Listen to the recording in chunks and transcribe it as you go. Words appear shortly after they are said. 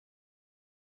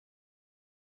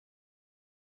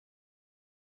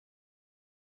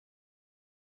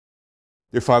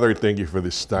Dear Father, thank you for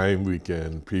this time we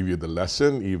can preview the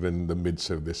lesson, even in the midst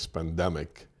of this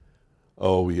pandemic.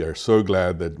 Oh, we are so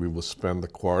glad that we will spend the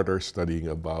quarter studying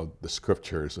about the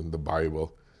scriptures and the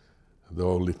Bible. The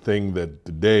only thing that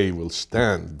today will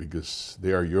stand because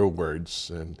they are your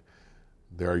words and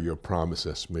they are your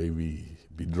promises. May we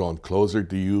be drawn closer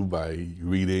to you by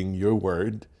reading your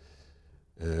word.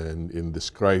 And in this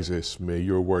crisis, may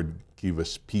your word give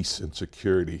us peace and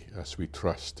security as we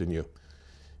trust in you.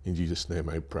 In Jesus' name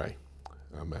I pray.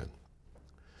 Amen.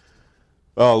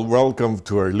 Well, welcome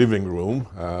to our living room.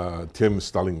 Tim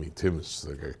is telling me, Tim is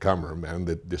like a cameraman,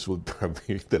 that this will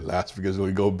probably be the last because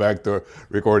we go back to our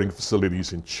recording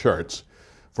facilities in church.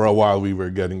 For a while we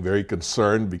were getting very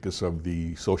concerned because of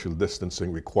the social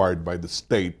distancing required by the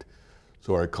state.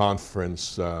 So our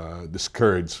conference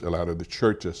discouraged a lot of the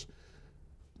churches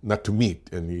not to meet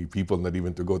any people, not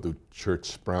even to go to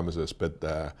church premises,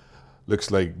 but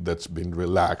looks like that's been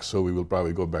relaxed, so we will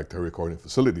probably go back to our recording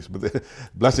facilities. But the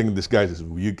blessing in disguise is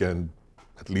you can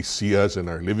at least see us in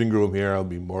our living room here. I'll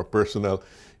be more personal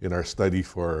in our study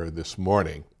for this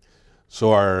morning.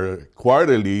 So our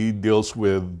quarterly deals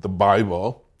with the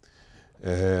Bible,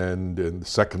 and the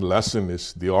second lesson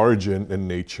is the origin and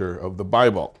nature of the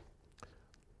Bible.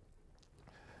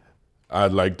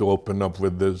 I'd like to open up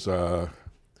with this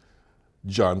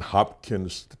John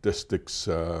Hopkins statistics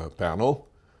panel.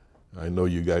 I know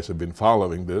you guys have been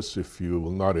following this. If you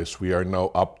will notice, we are now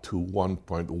up to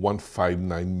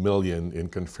 1.159 million in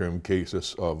confirmed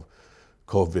cases of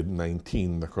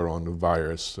COVID-19, the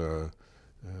coronavirus.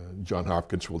 John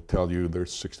Hopkins will tell you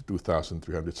there's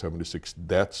 62,376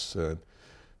 deaths and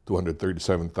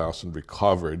 237,000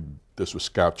 recovered. This was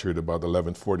captured about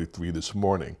 11:43 this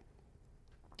morning.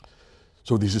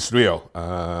 So this is real.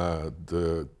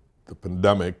 The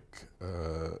pandemic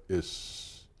is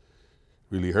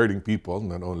really hurting people,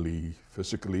 not only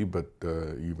physically, but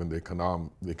even the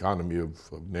economy of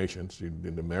nations.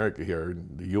 In America here,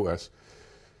 in the US,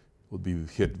 will be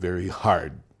hit very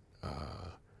hard.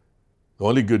 The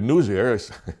only good news here is,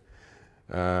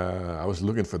 I was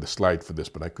looking for the slide for this,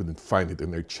 but I couldn't find it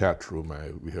in our chat room.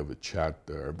 We have a chat,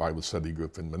 our Bible study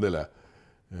group in Manila,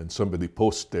 and somebody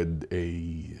posted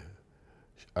a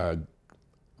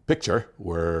picture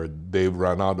where they've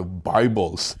run out of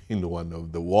Bibles in one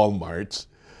of the Walmarts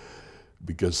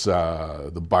because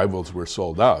the Bibles were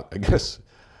sold out. I guess,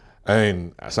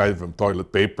 aside from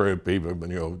toilet paper,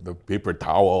 the paper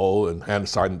towel and hand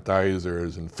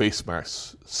sanitizers and face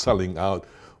masks selling out,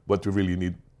 what we really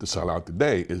need to sell out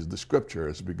today is the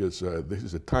scriptures, because this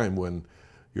is a time when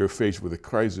you're faced with a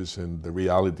crisis and the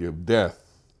reality of death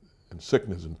and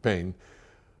sickness and pain,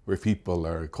 where people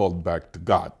are called back to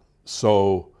God.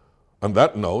 So on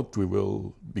that note, we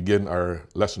will begin our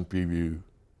lesson preview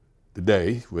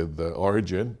today with the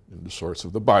origin and the source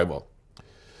of the Bible.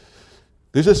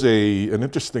 This is an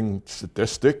interesting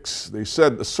statistics. They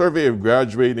said a survey of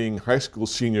graduating high school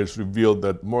seniors revealed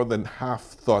that more than half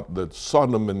thought that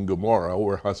Sodom and Gomorrah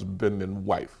were husband and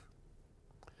wife.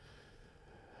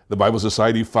 The Bible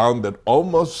Society found that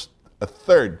almost a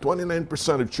third,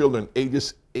 29% of children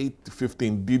ages 8 to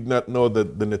 15 did not know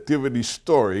that the nativity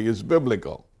story is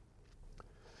biblical.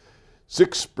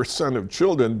 6% of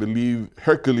children believe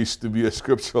Hercules to be a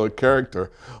scriptural character,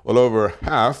 while over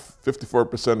half,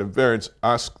 54% of parents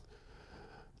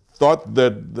thought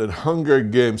that the Hunger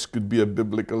Games could be a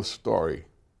biblical story.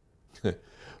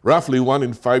 Roughly 1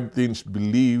 in 5 teens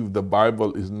believe the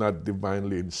Bible is not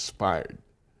divinely inspired.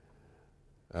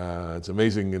 It's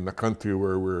amazing in a country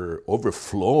where we're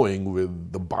overflowing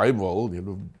with the Bible,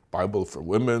 Bible for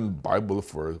women, Bible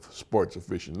for sports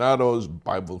aficionados,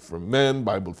 Bible for men,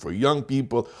 Bible for young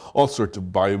people, all sorts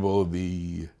of Bible.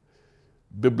 The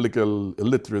biblical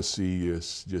illiteracy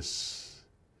is just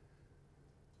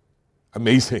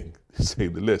amazing, to say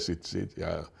the least.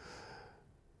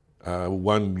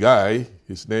 One guy,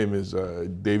 his name is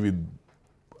David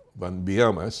Van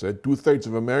Biama, said 2/3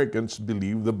 of Americans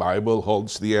believe the Bible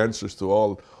holds the answers to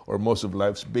all or most of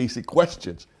life's basic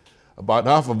questions. About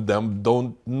half of them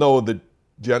don't know that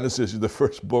Genesis is the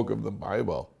first book of the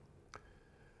Bible.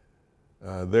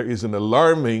 There is an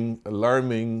alarming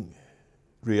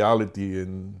reality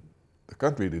in the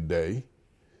country today.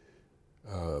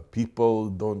 People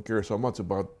don't care so much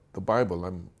about the Bible.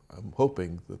 I'm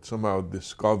hoping that somehow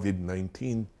this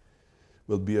COVID-19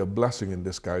 will be a blessing in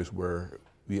disguise where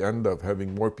we end up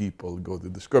having more people go to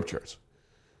the scriptures.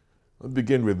 I'll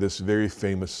begin with this very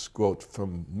famous quote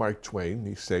from Mark Twain.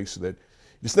 He says that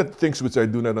it's not the things which I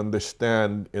do not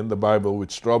understand in the Bible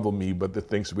which trouble me, but the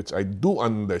things which I do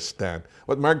understand.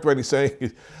 What Mark Twain is saying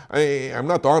is, I'm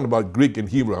not talking about Greek and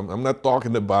Hebrew. I'm not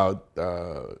talking about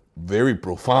very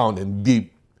profound and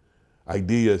deep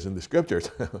ideas in the scriptures.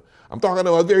 I'm talking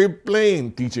about very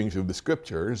plain teachings of the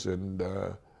scriptures, and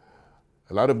a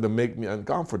lot of them make me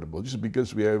uncomfortable just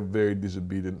because we have very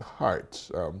disobedient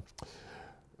hearts.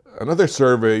 Another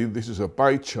survey, this is a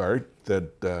pie chart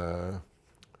that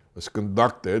was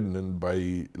conducted and by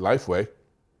Lifeway.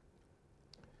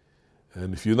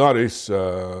 And if you notice,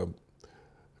 the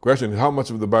question is, how much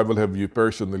of the Bible have you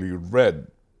personally read?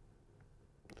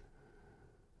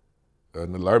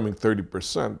 An alarming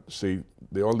 30% say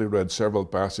they only read several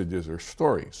passages or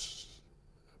stories.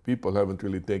 People haven't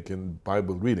really taken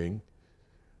Bible reading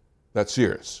that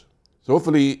serious. So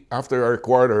hopefully, after our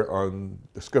quarter on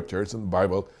the scriptures and the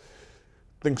Bible,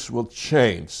 things will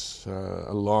change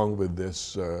along with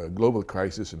this global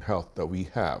crisis in health that we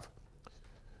have.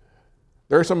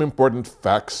 There are some important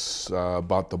facts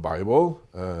about the Bible.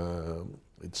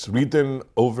 It's written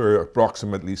over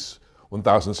approximately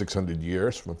 1,600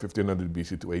 years, from 1500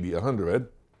 BC to AD 100.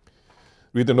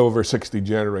 Written over 60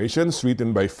 generations,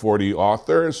 written by 40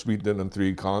 authors, written on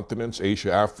 3 continents,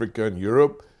 Asia, Africa, and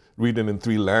Europe. Written in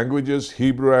 3 languages,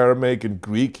 Hebrew, Aramaic, and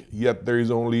Greek, yet there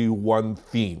is only one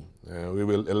theme. We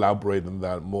will elaborate on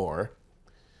that more.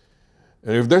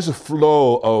 And if there's a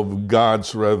flow of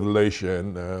God's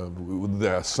revelation,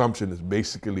 the assumption is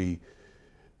basically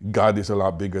God is a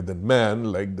lot bigger than man,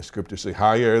 like the scriptures say,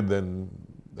 higher than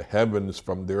the heavens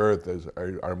from the earth,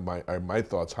 are my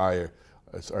thoughts higher,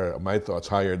 are my thoughts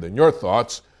higher than your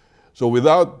thoughts. So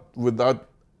without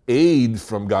aid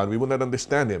from God, we will not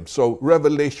understand him. So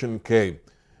revelation came,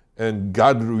 and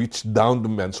God reached down to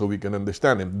men so we can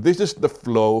understand him. This is the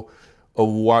flow of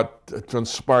what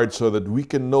transpired so that we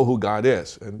can know who God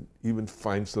is and even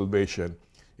find salvation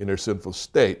in our sinful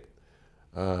state.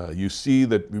 You see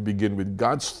that we begin with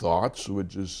God's thoughts,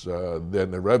 which is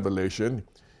then a revelation.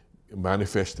 He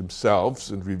manifests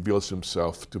himself and reveals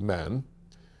himself to man.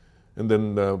 And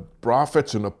then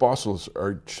prophets and apostles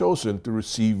are chosen to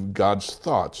receive God's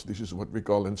thoughts. This is what we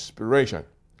call inspiration.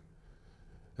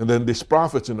 And then these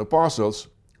prophets and apostles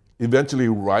eventually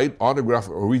write, autograph,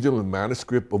 original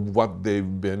manuscript of what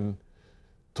they've been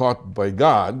taught by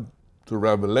God to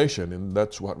revelation. And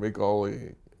that's what we call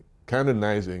a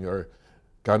canonizing or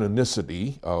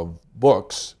canonicity of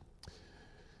books.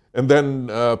 And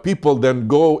then people then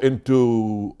go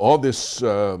into all these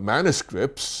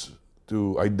manuscripts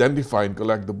to identify and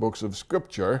collect the books of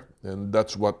Scripture, and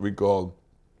that's what we call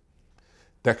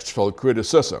textual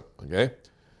criticism, okay?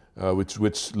 Which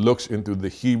looks into the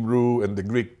Hebrew and the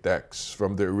Greek texts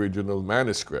from the original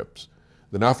manuscripts.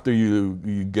 Then after you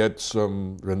get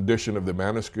some rendition of the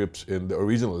manuscripts in the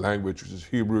original language, which is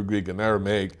Hebrew, Greek, and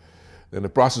Aramaic, then the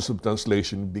process of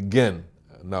translation begins.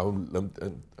 Now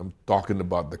I'm talking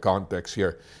about the context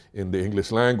here in the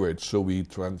English language. So we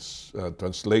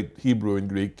translate Hebrew and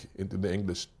Greek into the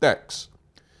English text.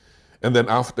 And then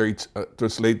after it's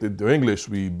translated to English,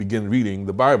 we begin reading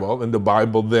the Bible. And the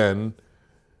Bible then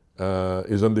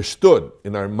is understood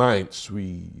in our minds.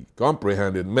 We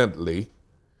comprehend it mentally.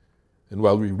 And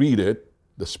while we read it,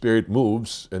 the Spirit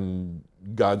moves and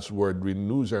God's Word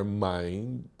renews our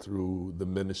mind through the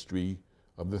ministry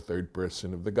of the third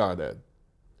person of the Godhead.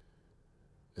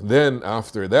 And then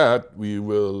after that, we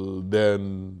will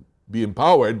then be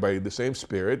empowered by the same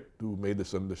Spirit who made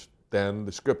us understand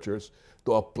the Scriptures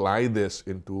to apply this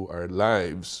into our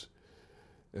lives.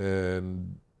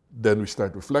 And then we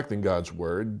start reflecting God's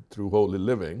Word through holy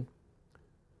living.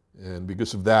 And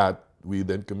because of that, we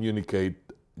then communicate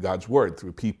God's Word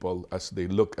through people as they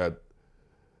look at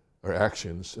our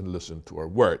actions and listen to our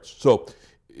words. So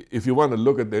if you want to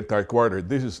look at the entire quarter,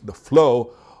 this is the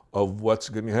flow of what's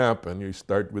going to happen. You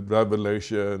start with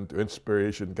revelation, to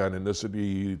inspiration,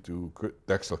 canonicity, to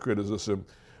textual criticism,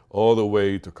 all the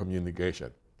way to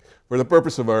communication. For the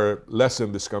purpose of our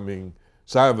lesson this coming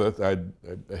Sabbath, I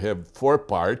have 4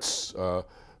 parts,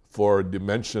 4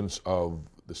 dimensions of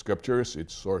the Scriptures,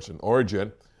 its source and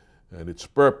origin, and its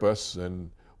purpose. And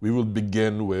we will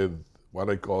begin with what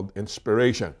I called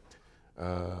inspiration.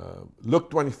 Luke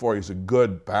 24 is a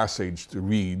good passage to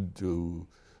read to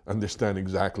understand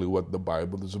exactly what the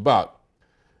Bible is about.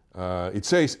 It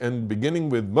says, and beginning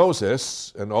with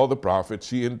Moses and all the prophets,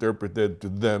 he interpreted to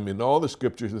them in all the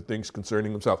scriptures the things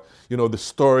concerning himself. You know, the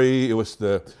story, it was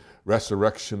the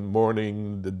resurrection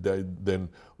morning, then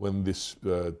when these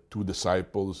 2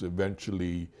 disciples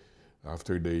eventually,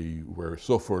 after they were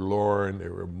so forlorn, they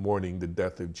were mourning the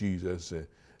death of Jesus.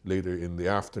 Later in the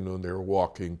afternoon, they were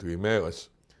walking to Emmaus,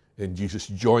 and Jesus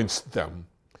joins them.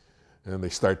 And they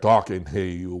start talking,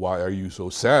 hey, why are you so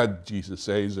sad? Jesus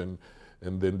says, and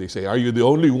then they say, are you the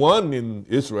only one in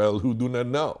Israel who do not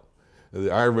know? The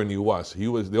irony was, he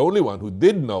was the only one who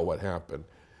did know what happened.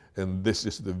 And this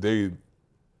is the very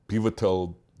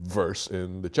pivotal verse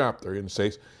in the chapter. And it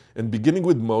says, and beginning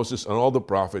with Moses and all the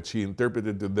prophets, he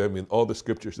interpreted to them in all the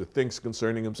scriptures the things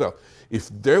concerning himself. If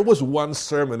there was one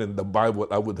sermon in the Bible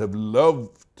I would have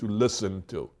loved to listen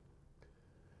to.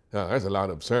 Now, there's a lot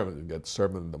of sermons. You got the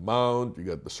Sermon on the Mount, you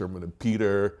got the Sermon of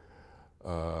Peter,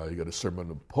 you got the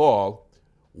Sermon of Paul.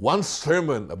 One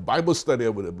sermon, a Bible study I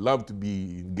would have loved to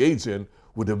be engaged in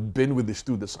would have been with his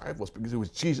two disciples, because it was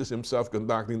Jesus himself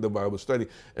conducting the Bible study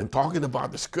and talking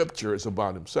about the scriptures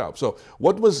about himself. So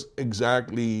what was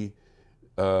exactly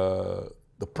the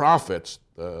prophets,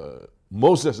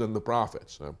 Moses and the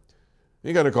prophets?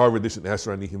 You're going to cover this in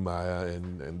Ezra and Nehemiah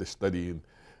and the study in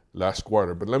last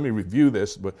quarter, but let me review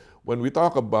this. But when we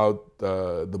talk about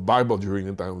the Bible during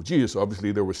the time of Jesus,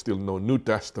 obviously there was still no New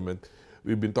Testament.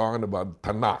 We've been talking about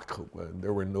Tanakh.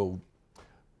 There were no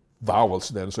vowels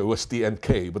then, so it was T and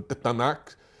K. But the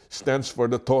Tanakh stands for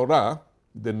the Torah,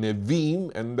 the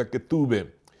Nevi'im, and the Ketubim.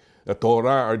 The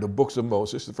Torah are the books of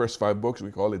Moses, the first 5 books.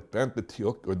 We call it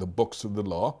Pentateuch, or the books of the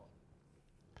law.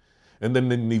 And then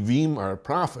the Nevi'im are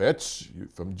prophets,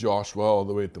 from Joshua all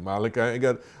the way to Malachi. I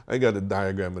got a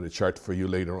diagram and a chart for you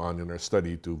later on in our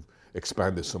study to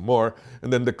expand this some more.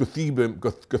 And then the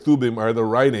Ketubim are the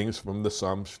writings from the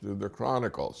Psalms to the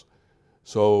Chronicles.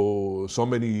 So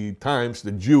many times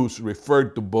the Jews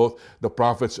referred to both the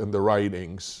prophets and the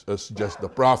writings as just the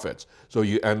prophets. So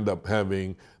you end up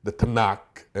having the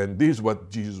Tanakh, and this is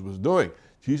what Jesus was doing.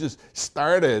 Jesus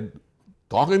started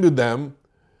talking to them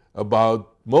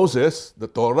about Moses, the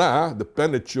Torah, the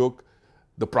Pentateuch,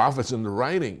 the prophets and the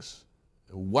writings.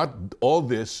 What all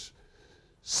this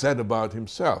said about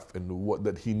himself, and what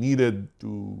that he needed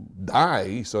to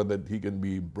die so that he can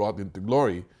be brought into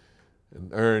glory and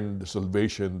earn the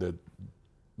salvation that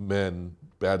men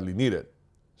badly needed.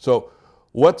 So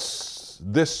what's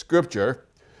this scripture?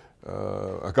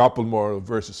 A couple more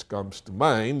verses comes to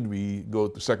mind. We go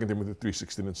to 2 Timothy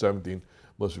 3:16 and 17.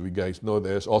 Most of you guys know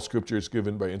this. All scripture is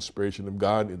given by inspiration of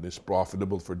God. It is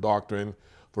profitable for doctrine,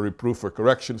 for reproof, for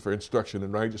correction, for instruction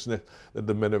in righteousness, that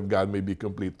the men of God may be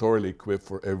complete, thoroughly equipped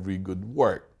for every good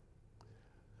work.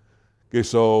 Okay,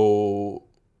 so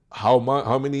how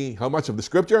much of the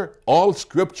scripture? All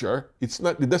scripture.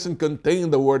 It doesn't contain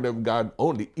the word of God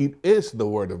only. It is the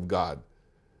word of God.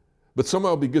 But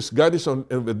somehow, because God is on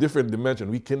a different dimension,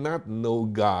 we cannot know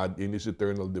God in his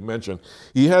eternal dimension.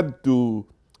 He had to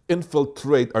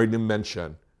infiltrate our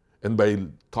dimension. And by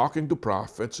talking to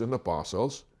prophets and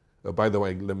apostles, by the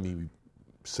way, let me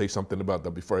say something about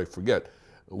that before I forget.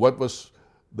 What was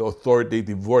the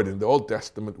authoritative word? In the Old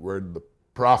Testament were the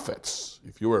prophets.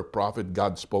 If you were a prophet,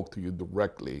 God spoke to you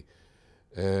directly.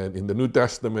 And in the New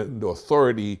Testament, the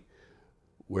authority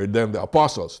were then the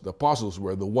apostles. The apostles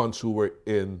were the ones who were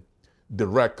in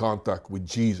direct contact with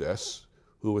Jesus,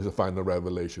 who was the final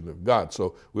revelation of God.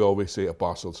 So we always say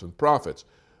apostles and prophets.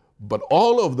 But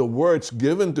all of the words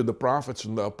given to the prophets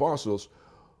and the apostles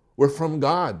were from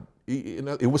God.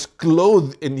 It was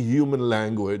clothed in human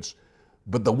language,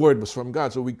 but the word was from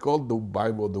God. So we call the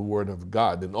Bible the Word of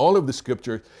God. And all of the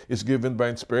scripture is given by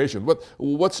inspiration.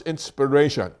 What's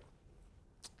inspiration?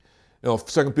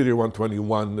 2 Peter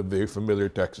 1:21, a very familiar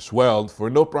text as well. For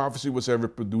no prophecy was ever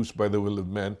produced by the will of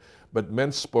men, but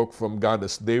men spoke from God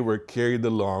as they were carried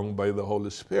along by the Holy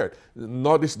Spirit.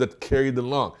 Notice that carried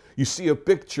along. You see a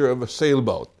picture of a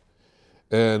sailboat.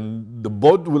 And the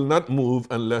boat will not move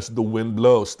unless the wind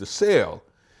blows the sail.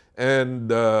 And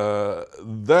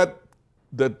that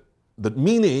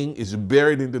meaning is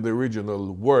buried into the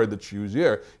original word that's used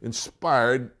here.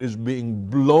 Inspired is being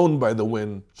blown by the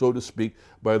wind, so to speak,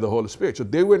 by the Holy Spirit. So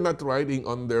they were not writing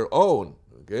on their own,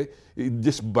 okay,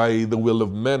 just by the will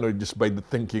of men or just by the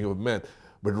thinking of men.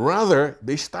 But rather,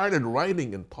 they started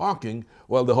writing and talking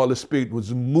while the Holy Spirit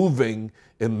was moving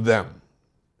in them.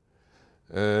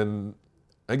 And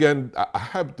again, I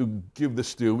have to give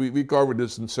this to you. We covered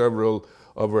this in several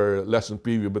of our lesson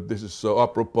preview, but this is so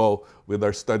apropos with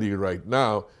our study right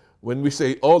now. When we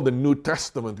say all the New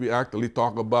Testament, we actually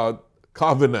talk about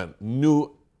covenant,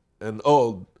 new and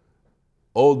old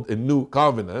and new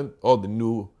covenant, all the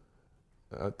New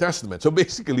Testament. So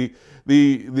basically,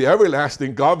 the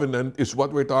everlasting covenant is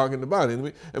what we're talking about.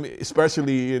 And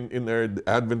especially in our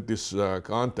Adventist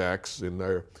context, in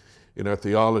our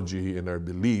theology, in our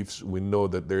beliefs, we know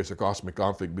that there's a cosmic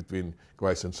conflict between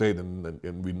Christ and Satan,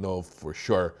 and we know for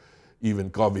sure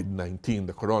even COVID-19,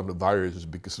 the coronavirus, is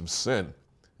because of sin.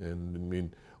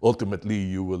 And ultimately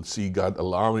you will see God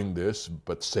allowing this,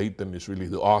 but Satan is really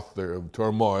the author of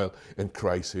turmoil and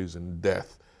crisis and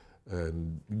death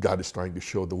And God is trying to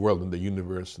show the world and the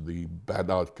universe the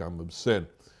bad outcome of sin.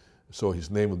 So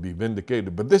his name will be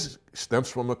vindicated. But this stems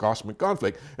from a cosmic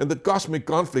conflict. And the cosmic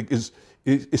conflict is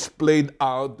played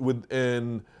out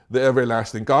within the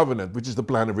everlasting covenant, which is the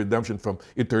plan of redemption from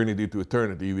eternity to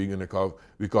eternity.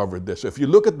 We covered this. So if you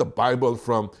look at the Bible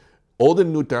from Old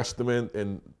and New Testament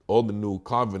and Old and New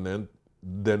Covenant,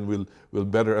 then we'll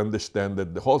better understand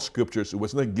that the whole scriptures, it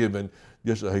was not given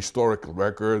just a historical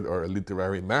record or a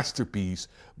literary masterpiece,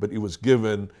 but it was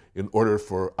given in order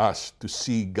for us to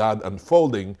see God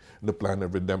unfolding the plan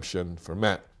of redemption for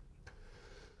man.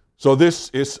 So this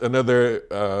is another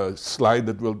slide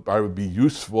that will probably be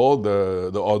useful,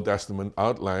 the Old Testament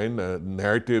outline,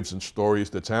 narratives and stories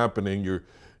that's happening.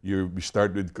 We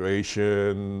start with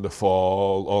creation, the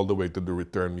fall, all the way to the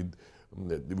return.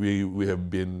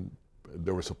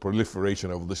 There was a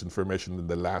proliferation of this information in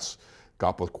the last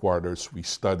couple quarters we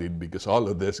studied, because all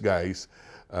of this, guys,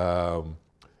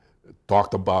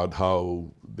 talked about how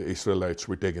the Israelites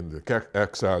were taken into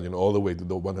exile, all the way to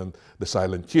the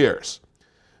silent years.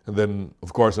 And then,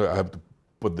 of course, I have to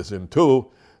put this in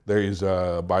too. There is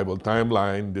a Bible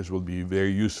timeline. This will be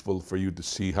very useful for you to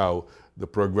see how the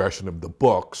progression of the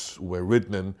books were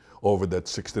written over that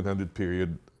 1600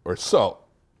 period or so.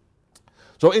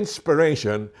 So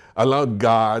inspiration allowed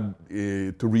God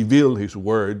to reveal his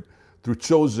word through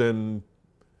chosen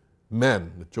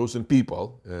men, the chosen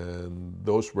people, and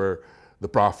those were the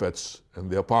prophets and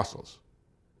the apostles.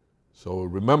 So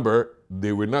remember,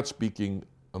 they were not speaking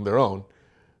on their own.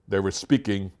 They were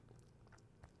speaking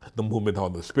at the movement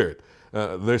of the Spirit.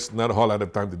 There's not a whole lot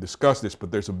of time to discuss this,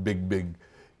 but there's a big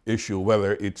issue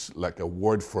whether it's like a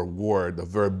word for word, a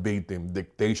verbatim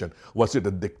dictation. Was it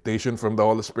a dictation from the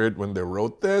Holy Spirit when they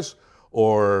wrote this?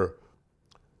 Or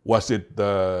was it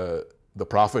the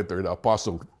prophet or the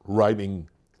apostle writing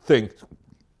things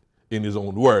in his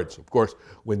own words? Of course,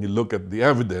 when you look at the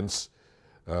evidence,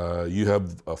 you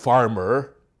have a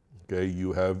farmer, okay,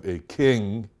 you have a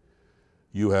king,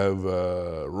 you have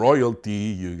royalty,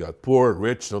 you got poor,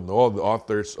 rich, and all the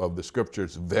authors of the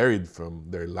scriptures varied from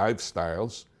their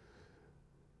lifestyles.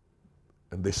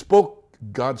 And they spoke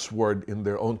God's word in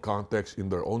their own context, in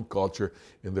their own culture,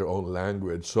 in their own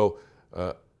language. So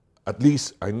at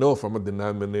least I know from a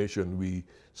denomination, we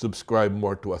subscribe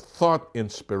more to a thought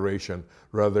inspiration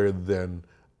rather than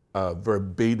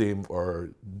verbatim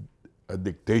or a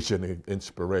dictation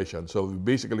inspiration. So we're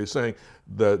basically saying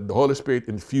that the Holy Spirit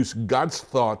infused God's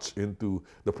thoughts into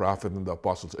the prophet and the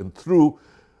apostles, and through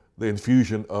the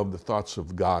infusion of the thoughts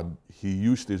of God, he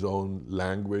used his own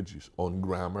language, his own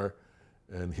grammar,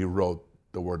 and he wrote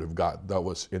the Word of God. That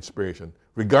was inspiration.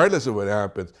 Regardless of what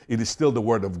happens, it is still the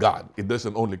Word of God. It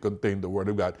doesn't only contain the Word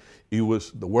of God. It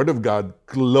was the Word of God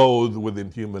clothed within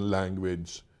human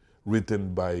language,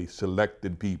 written by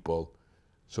selected people,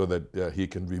 so that he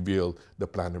can reveal the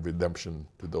plan of redemption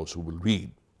to those who will read.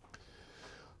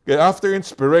 Okay, after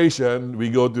inspiration, we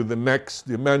go to the next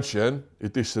dimension.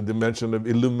 It is the dimension of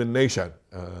illumination.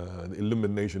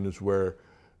 Illumination is where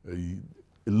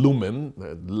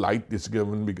light is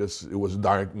given because it was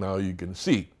dark, now you can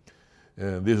see.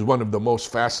 And this is one of the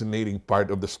most fascinating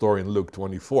part of the story in Luke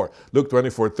 24. Luke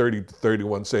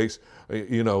 24:30-31 says,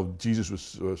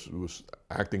 Jesus was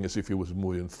acting as if he was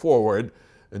moving forward.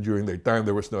 And during their time,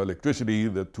 there was no electricity.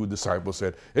 The two disciples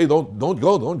said, hey, don't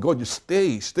go, just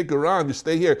stick around, just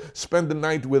stay here, spend the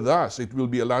night with us. It will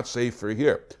be a lot safer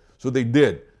here. So they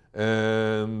did,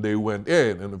 and they went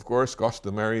in. And of course,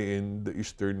 customary in the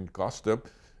Eastern custom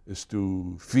is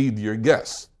to feed your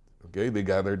guests. Okay, they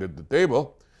gathered at the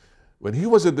table. When he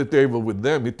was at the table with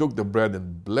them, he took the bread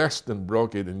and blessed and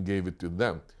broke it and gave it to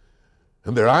them.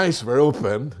 And their eyes were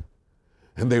opened,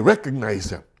 and they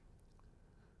recognized him.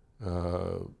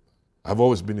 I've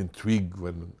always been intrigued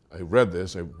when I read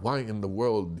this. Why in the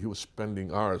world he was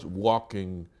spending hours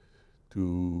walking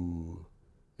to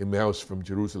Emmaus from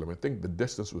Jerusalem? I think the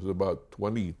distance was about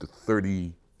 20 to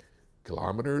 30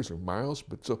 kilometers or miles.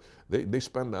 But so they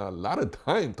spent a lot of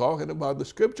time talking about the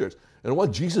scriptures. And while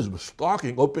Jesus was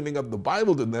talking, opening up the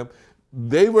Bible to them,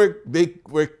 they were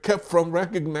kept from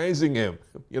recognizing him.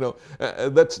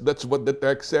 That's what the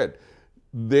text said.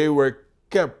 They were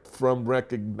kept from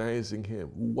recognizing him.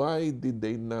 Why did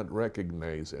they not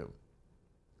recognize him?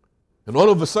 And all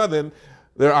of a sudden,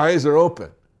 their eyes are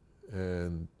open.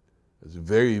 And it's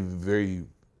very, very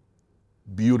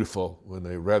beautiful when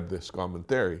I read this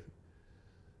commentary.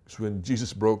 Because when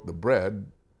Jesus broke the bread,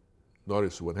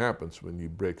 notice what happens when he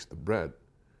breaks the bread.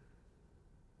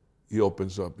 He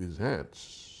opens up his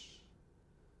hands.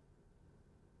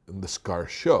 And the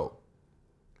scars show.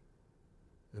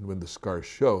 And when the scars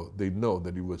show, they know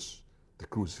that he was the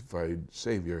crucified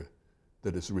Savior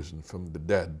that is risen from the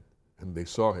dead, and they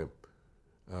saw him.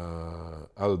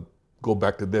 I'll go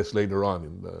back to this later on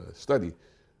in the study.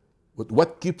 But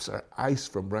what keeps our eyes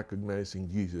from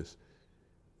recognizing Jesus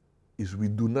is we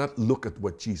do not look at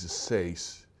what Jesus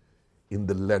says in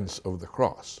the lens of the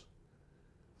cross.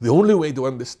 The only way to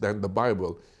understand the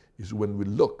Bible is when we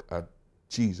look at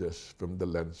Jesus from the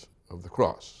lens of the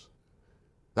cross.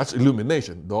 That's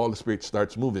illumination. The Holy Spirit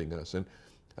starts moving us. And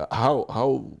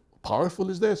how powerful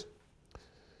is this?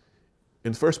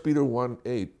 In 1 Peter 1:8,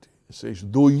 it says,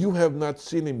 though you have not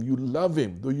seen him, you love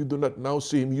him. Though you do not now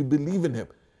see him, you believe in him.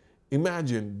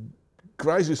 Imagine,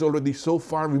 Christ is already so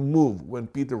far removed when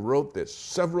Peter wrote this.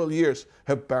 Several years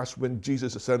have passed when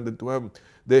Jesus ascended to heaven.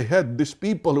 These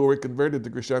people who were converted to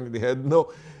Christianity had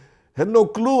no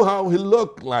clue how he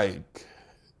looked like.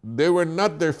 They were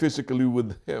not there physically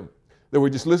with him. They were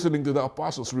just listening to the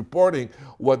apostles reporting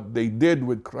what they did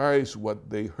with Christ, what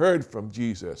they heard from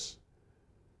Jesus.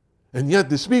 And yet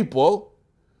these people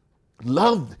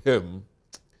loved him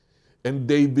and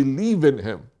they believe in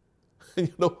him. And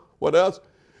you know what else?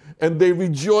 And they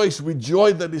rejoice with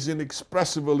joy that is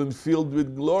inexpressible and filled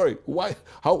with glory. Why?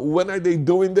 When are they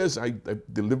doing this? I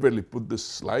deliberately put this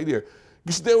slide here.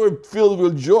 Because they were filled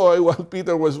with joy while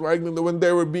Peter was writing, when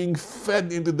they were being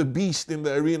fed into the beast in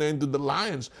the arena, into the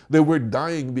lions. They were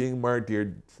dying, being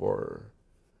martyred for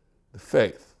the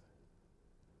faith.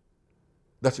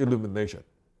 That's illumination.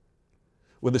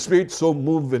 When the Spirit's so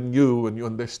moved in you and you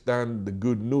understand the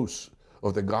good news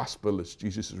of the gospel as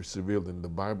Jesus is revealed in the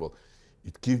Bible,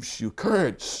 it gives you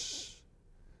courage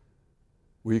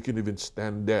where you can even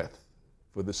stand death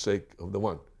for the sake of the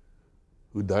one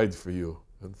who died for you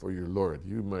and for your Lord.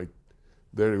 You might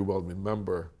very well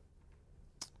remember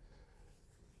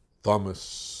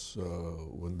Thomas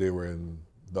when they were in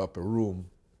the upper room,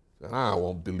 said, I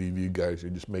won't believe you guys,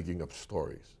 you're just making up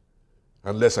stories.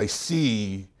 Unless I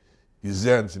see his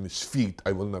hands and his feet,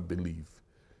 I will not believe.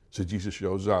 So Jesus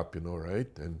shows up,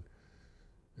 right? And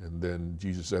then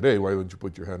Jesus said, hey, why don't you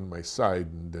put your hand on my side?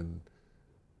 And then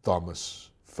Thomas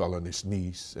fell on his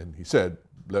knees and he said,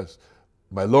 bless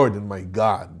my Lord and my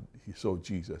God. He saw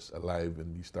Jesus alive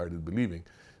and he started believing.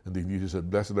 And then Jesus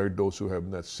said, blessed are those who have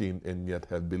not seen and yet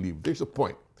have believed. There's a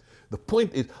point. The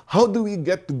point is, how do we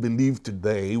get to believe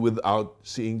today without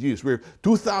seeing Jesus? We're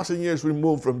 2,000 years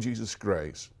removed from Jesus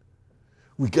Christ.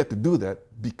 We get to do that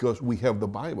because we have the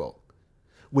Bible.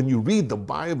 When you read the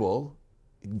Bible,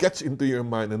 it gets into your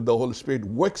mind and the Holy Spirit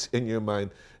works in your mind,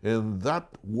 and that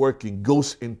working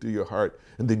goes into your heart,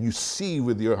 and then you see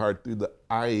with your heart through the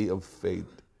eye of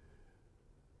faith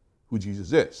who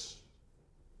Jesus is.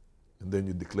 And then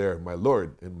you declare, my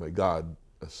Lord and my God,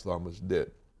 as Thomas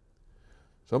did.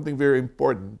 Something very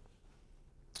important,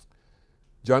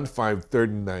 John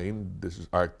 5:39, this is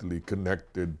actually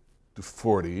connected to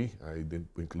 40. I didn't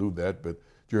include that, but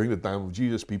during the time of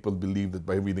Jesus, people believed that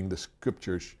by reading the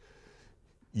scriptures,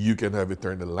 you can have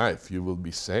eternal life. You will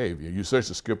be saved. You search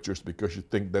the scriptures because you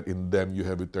think that in them you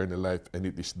have eternal life, and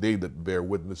it is they that bear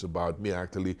witness about me.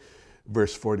 Actually,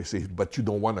 verse 40 says, but you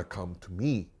don't want to come to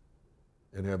me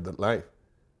and have that life.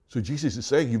 So Jesus is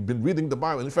saying, you've been reading the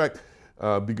Bible. In fact,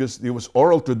 because it was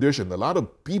oral tradition, a lot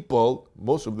of people,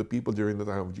 most of the people during the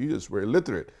time of Jesus were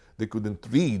illiterate. They couldn't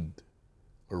read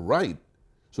or write.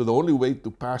 So the only way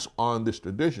to pass on this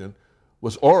tradition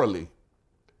was orally.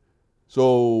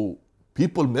 So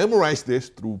people memorized this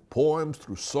through poems,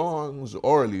 through songs,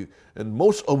 orally, and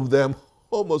most of them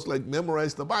almost like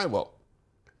memorized the Bible.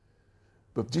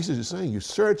 But Jesus is saying, you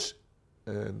search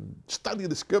and study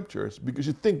the scriptures because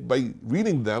you think by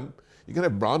reading them, you can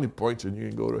have brownie points and you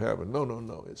can go to heaven. No, no,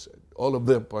 no. It's all of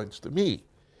them points to me.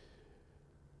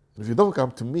 And if you don't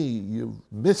come to me, you've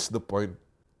missed the point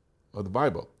of the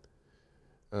Bible.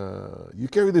 You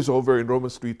carry this over in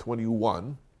Romans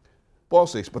 3:21. Paul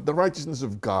says, but the righteousness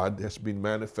of God has been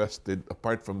manifested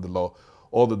apart from the law,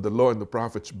 although the law and the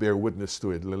prophets bear witness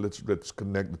to it. Let's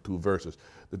connect the two verses.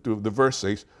 The verse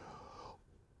says,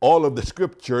 all of the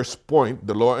scriptures point,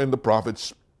 the law and the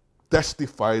prophets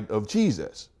testified of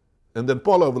Jesus. And then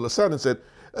Paul all of a sudden said,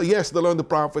 yes, the law and the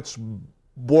prophets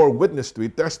bore witness to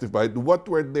it, testified. What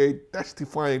were they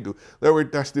testifying to? They were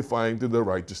testifying to the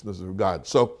righteousness of God.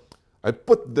 So I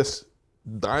put this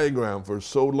diagram for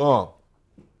so long.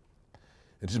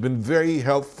 It has been very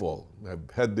helpful.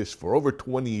 I've had this for over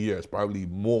 20 years, probably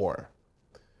more,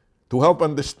 to help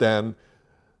understand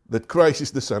that Christ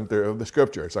is the center of the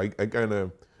scriptures. I kind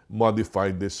of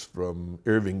modified this from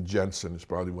Irving Jensen. He's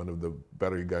probably one of the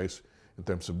better guys in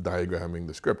terms of diagramming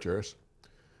the scriptures.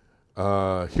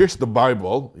 Here's the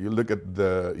Bible. You look at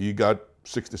you got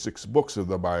 66 books of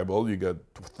the Bible. You got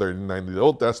 39 in the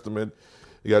Old Testament.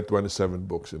 You got 27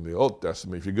 books in the Old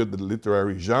Testament. If you go to the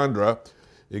literary genre,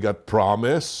 you got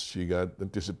promise, you got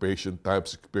anticipation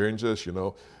types experiences,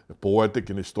 poetic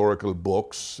and historical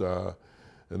books,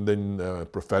 and then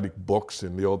prophetic books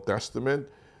in the Old Testament.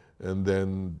 And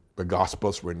then the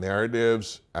Gospels were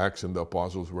narratives. Acts and the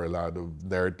Apostles were a lot of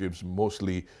narratives,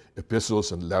 mostly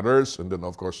epistles and letters. And then,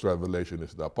 of course, Revelation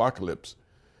is the Apocalypse.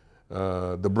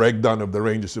 The breakdown of the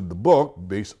ranges of the book,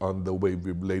 based on the way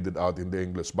we've laid it out in the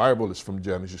English Bible, is from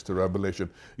Genesis to Revelation.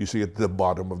 You see at the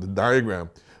bottom of the diagram.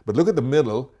 But look at the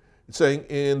middle. It's saying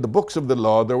in the books of the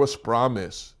law, there was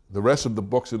promise. The rest of the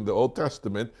books in the Old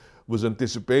Testament was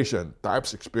anticipation,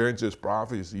 types, experiences,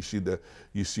 prophecies.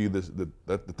 You see the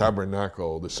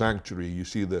tabernacle, the sanctuary. You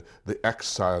see the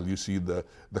exile. You see the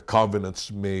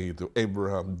covenants made to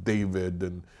Abraham, David,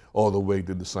 and all the way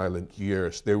to the silent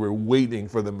years. They were waiting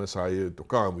for the Messiah to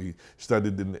come. We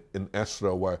studied in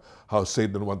Ezra how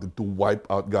Satan wanted to wipe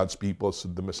out God's people so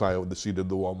the Messiah, the seed of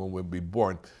the woman, would be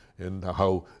born, and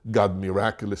how God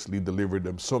miraculously delivered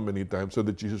them so many times so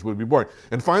that Jesus would be born.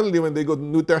 And finally, when they go to the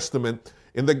New Testament,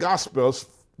 in the Gospels,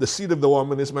 the seed of the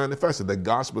woman is manifested. The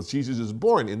Gospels, Jesus is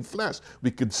born in flesh. We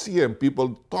could see him.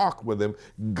 People talk with him.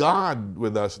 God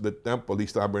with us, the temple,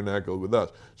 he's tabernacled with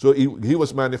us. So he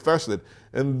was manifested.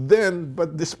 And then,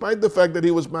 but despite the fact that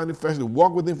he was manifested,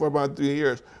 walked with him for about 3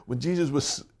 years, when Jesus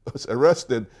was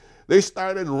arrested, they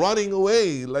started running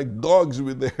away like dogs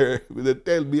with their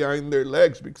tail behind their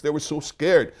legs because they were so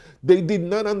scared. They did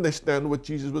not understand what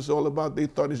Jesus was all about. They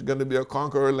thought he's going to be a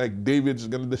conqueror like David is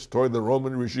going to destroy the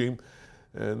Roman regime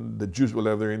and the Jews will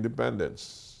have their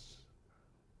independence.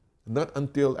 Not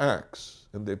until Acts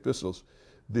and the epistles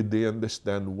did they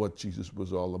understand what Jesus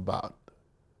was all about.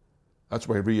 That's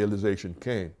why realization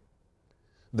came.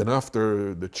 Then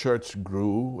after the church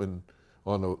grew and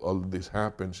all of this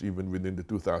happens, even within the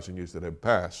 2,000 years that have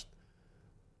passed,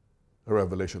 a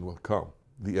revelation will come.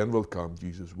 The end will come,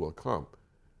 Jesus will come.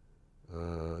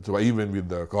 So even with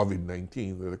the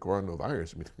COVID-19, the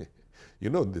coronavirus,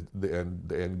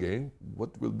 the end game,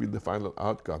 what will be the final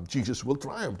outcome? Jesus will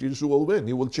triumph. Jesus will win.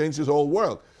 He will change this whole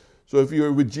world. So if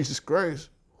you're with Jesus Christ,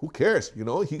 who cares? He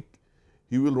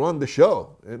will run the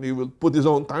show and he will put his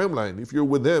own timeline. If you're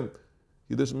with him,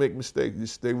 he doesn't make mistakes. You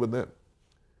stay with him.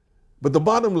 But the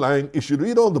bottom line is you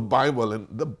read all the Bible, and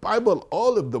the Bible,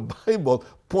 all of the Bible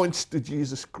points to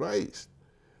Jesus Christ.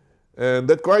 And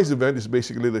that Christ event is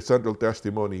basically the central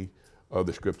testimony of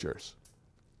the Scriptures.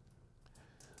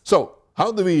 So,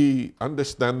 how do we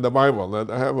understand the Bible?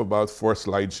 Now, I have about 4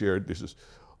 slides here. This is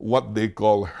what they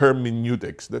call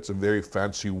hermeneutics. That's a very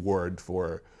fancy word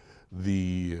for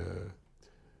the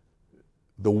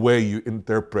way you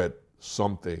interpret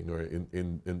something, or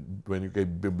when you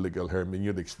get biblical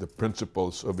hermeneutics, the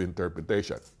principles of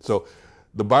interpretation. So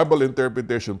the Bible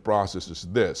interpretation process is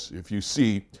this. If you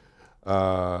see,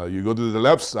 you go to the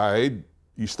left side,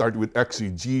 you start with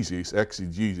exegesis.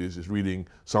 Exegesis is reading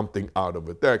something out of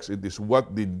a text. It is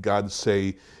what did God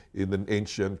say in an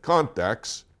ancient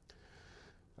context.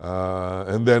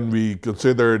 And then we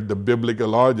consider the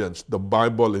biblical audience, the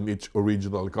Bible in its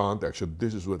original context. So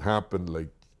this is what happened like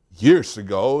years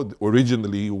ago,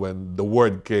 originally when the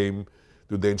word came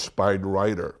to the inspired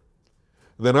writer.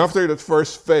 Then after that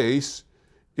first phase,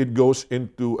 it goes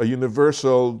into a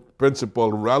universal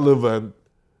principle relevant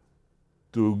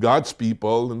to God's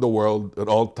people in the world at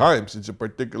all times. It's a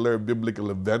particular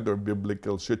biblical event or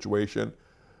biblical situation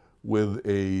with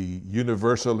a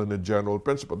universal and a general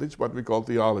principle. This is what we call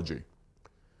theology.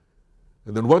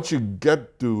 And then once you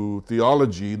get to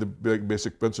theology, the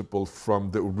basic principle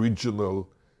from the original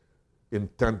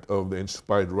intent of the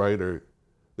inspired writer,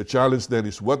 the challenge then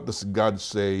is, what does God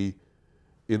say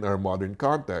in our modern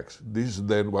context? This is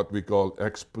then what we call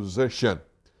exposition.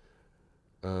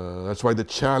 That's why the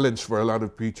challenge for a lot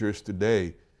of preachers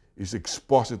today is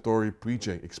expository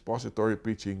preaching. Expository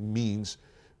preaching means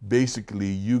basically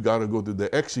you got to go to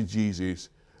the exegesis,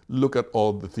 look at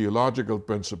all the theological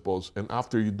principles, and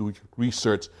after you do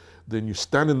research, then you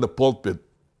stand in the pulpit.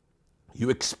 You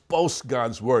expose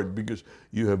God's word because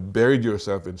you have buried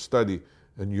yourself in study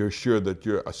and you're sure that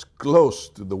you're as close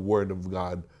to the word of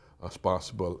God as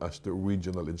possible as the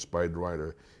original inspired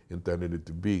writer intended it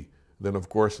to be. Then, of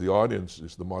course, the audience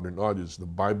is the modern audience, the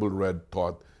Bible read,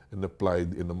 taught, and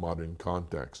applied in a modern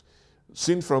context.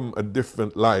 Seen from a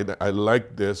different light, I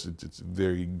like this. It's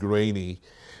very grainy,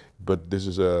 but this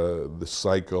is the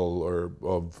cycle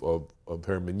of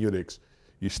hermeneutics.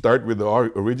 You start with the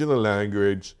original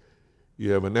language.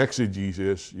 You have an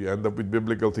exegesis, you end up with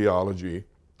biblical theology.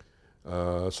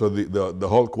 So the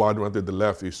whole quadrant at the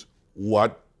left is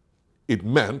what it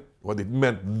meant what it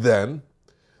meant then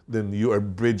you are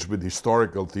bridged with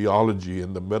historical theology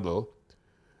in the middle.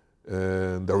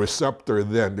 And the receptor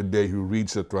then, the day who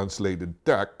reads the translated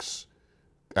text,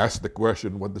 asks the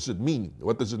question, what does it mean?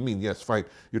 What does it mean? Yes, fine,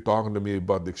 you're talking to me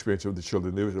about the experience of the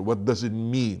children of Israel. What does it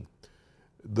mean?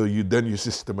 Then you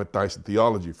systematize the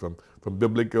theology from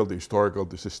biblical to historical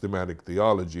to systematic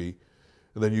theology.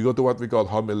 And then you go to what we call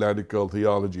homiletical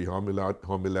theology.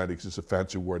 Homiletics is a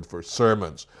fancy word for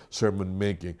sermons, sermon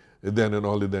making. And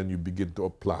only then you begin to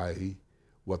apply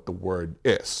what the word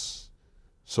is.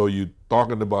 So you're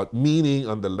talking about meaning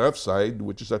on the left side,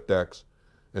 which is a text,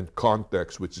 and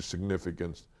context, which is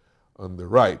significance, on the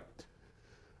right.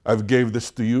 I've gave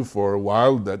this to you for a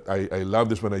while. That I love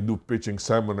this when I do preaching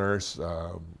seminars,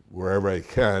 wherever I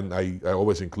can. I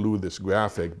always include this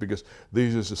graphic because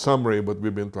this is a summary of what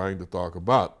we've been trying to talk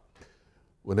about.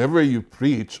 Whenever you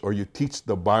preach or you teach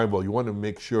the Bible, you want to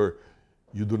make sure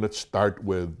you do not start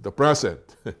with the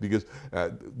present because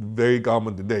very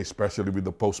common today, especially with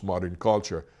the postmodern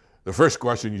culture, the first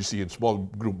question you see in small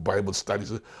group Bible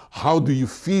studies is, how do you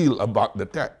feel about the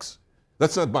text?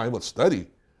 That's not Bible study.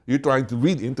 You're trying to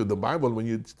read into the Bible when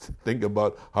you think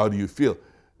about how do you feel.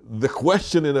 The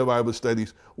question in a Bible study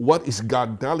is, what is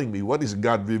God telling me? What is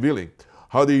God revealing?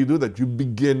 How do you do that? You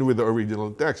begin with the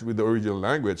original text, with the original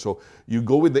language. So you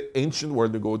go with the ancient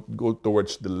word and go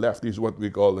towards the left. This is what we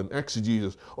call an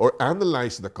exegesis, or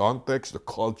analyze the context, the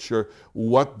culture,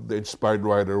 what the inspired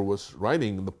writer was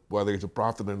writing, whether it's a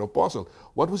prophet or an apostle.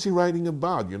 What was he writing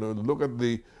about? You know, look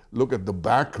at the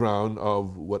background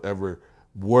of whatever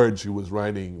words he was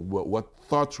writing. What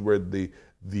thoughts were the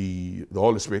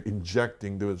Holy Spirit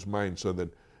injecting to his mind so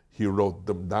that he wrote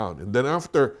them down. And then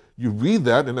after you read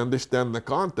that and understand the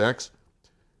context,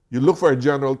 you look for a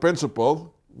general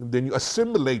principle, and then you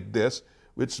assimilate this,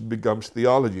 which becomes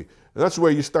theology. And that's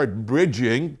where you start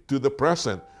bridging to the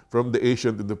present, from the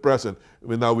ancient to the present.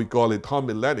 Now we call it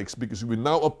homiletics because we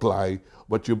now apply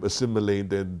what you've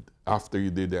assimilated after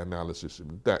you did the analysis of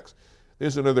the text.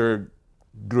 There's another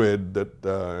grid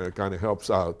that kind of helps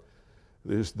out.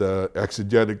 There's the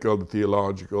exegetical, the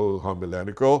theological,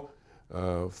 homiletical.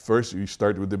 First, you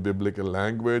start with the biblical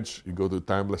language, you go to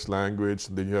timeless language,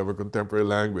 and then you have a contemporary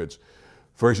language.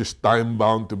 First is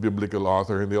time-bound to biblical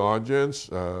author in the audience.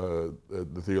 The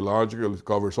theological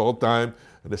covers all time,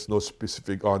 and there's no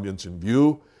specific audience in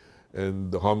view.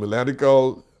 And the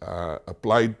homiletical,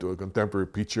 applied to a contemporary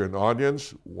preacher and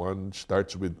audience. One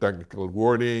starts with technical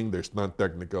wording, there's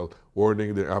non-technical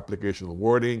wording, there's applicational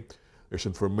wording, there's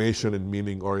information and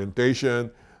meaning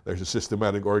orientation, there's a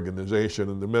systematic organization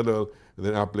in the middle, and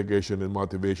then application and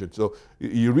motivation. So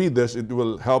you read this, it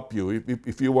will help you.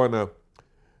 If you wanna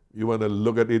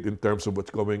look at it in terms of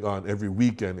what's going on every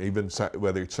weekend, even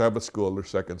whether it's Sabbath school or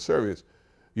second service,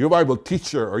 your Bible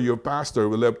teacher or your pastor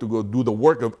will have to go do the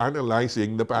work of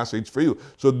analyzing the passage for you.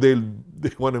 So they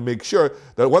want to make sure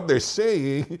that what they're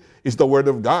saying is the Word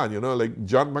of God. You know, like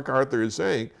John MacArthur is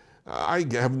saying, I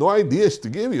have no ideas to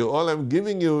give you. All I'm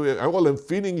feeding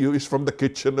you is from the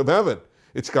kitchen of heaven.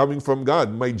 It's coming from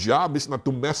God. My job is not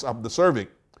to mess up the serving.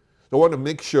 So I want to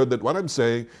make sure that what I'm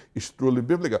saying is truly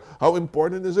biblical. How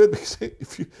important is it?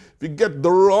 If you get the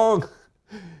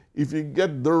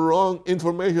wrong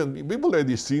information, people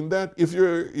already seen that. If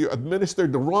you administer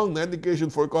the wrong medication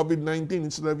for COVID-19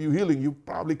 instead of you healing, you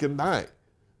probably can die.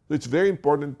 So it's very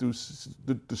important to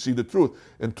see the truth.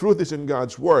 And truth is in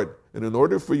God's Word. And in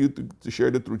order for you to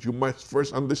share the truth, you must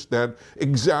first understand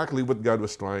exactly what God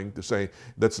was trying to say.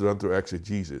 That's done through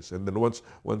exegesis. And then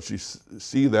once you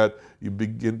see that, you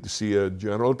begin to see a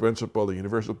general principle, a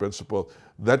universal principle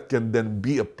that can then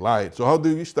be applied. So how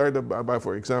do you start,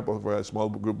 for example, for a small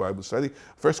group Bible study?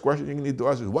 First question you need to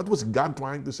ask is, what was God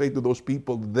trying to say to those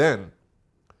people then?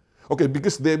 Okay,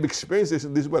 because they've experienced this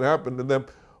and this is what happened to them.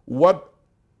 What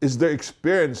is their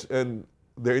experience and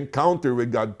their encounter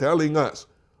with God telling us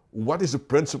what is the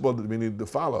principle that we need to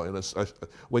follow? And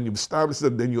when you establish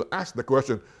that, then you ask the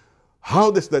question, how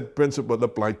does that principle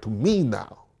apply to me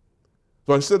now?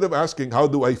 So instead of asking, how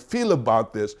do I feel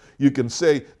about this? You can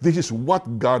say, this is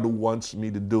what God wants me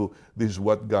to do. This is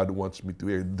what God wants me to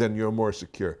hear. Then you're more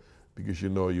secure because you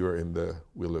know you're in the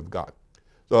will of God.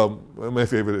 So my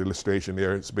favorite illustration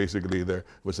here is basically there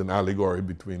was an allegory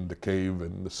between the cave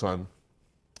and the sun.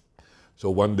 So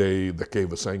one day the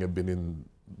cave was saying, I've been in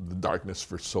the darkness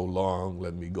for so long,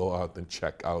 let me go out and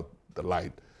check out the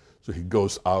light. So he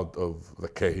goes out of the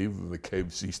cave, and the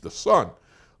cave sees the sun.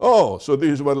 Oh, so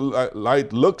this is what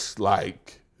light looks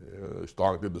like. He's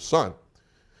talking to the sun.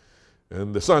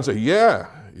 And the sun says, yeah,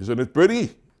 isn't it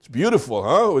pretty? It's beautiful,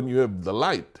 huh, when you have the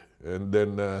light. And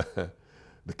then the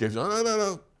cave says,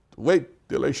 no, wait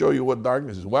till I show you what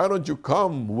darkness is. Why don't you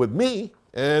come with me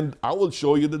and I will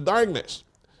show you the darkness?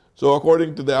 So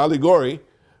according to the allegory,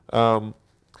 the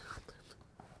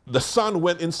sun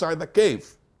went inside the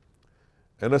cave.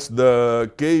 And as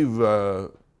the cave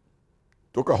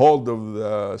took a hold of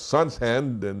the sun's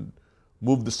hand and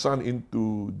moved the sun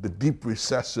into the deep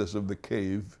recesses of the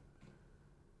cave,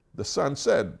 the sun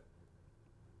said,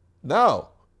 now,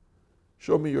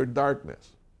 show me your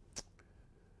darkness.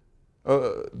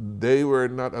 They were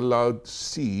not allowed to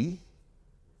see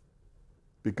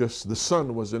because the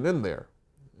sun wasn't in there.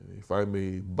 If I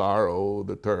may borrow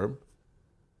the term,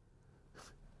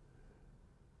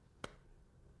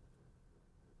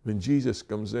 when Jesus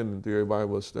comes into your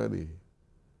Bible study,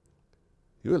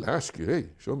 he will ask you, hey,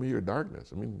 show me your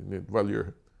darkness. I mean, while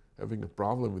you're having a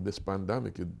problem with this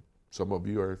pandemic, some of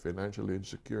you are financially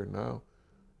insecure now.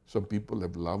 Some people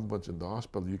have loved ones in the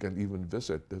hospital you can't even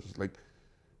visit.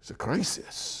 It's a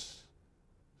crisis.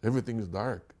 Everything is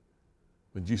dark.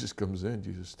 When Jesus comes in,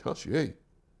 Jesus tells you, hey,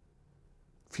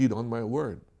 feed on my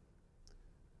word.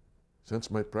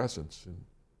 Sense my presence and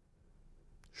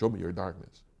show me your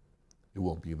darkness. It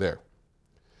won't be there.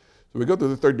 So we go to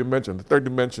the third dimension. The third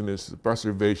dimension is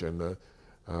preservation.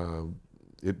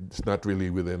 It's not really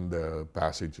within the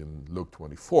passage in Luke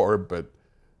 24, but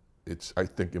it's, I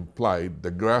think, implied.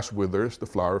 The grass withers, the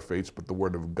flower fades, but the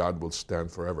word of God will stand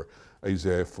forever.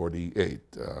 Isaiah 48.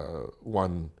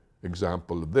 One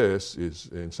example of this is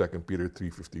in 2 Peter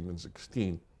 3:15 and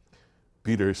 16.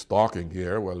 Peter is talking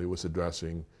here while he was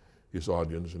addressing his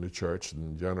audience in the church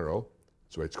in general.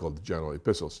 That's why it's called the general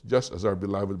epistles. Just as our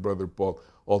beloved brother Paul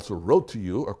also wrote to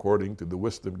you according to the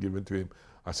wisdom given to him,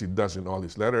 as he does in all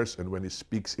his letters, and when he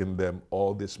speaks in them,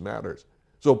 all this matters.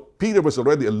 So Peter was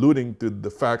already alluding to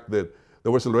the fact that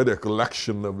there was already a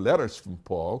collection of letters from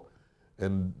Paul,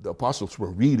 and the apostles were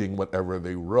reading whatever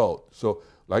they wrote. So,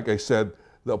 like I said,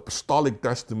 the apostolic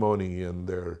testimony and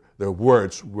their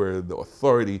words were the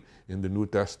authority in the New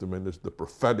Testament, is the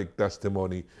prophetic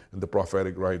testimony, and the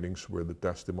prophetic writings were the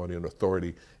testimony and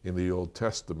authority in the Old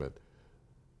Testament.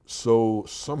 So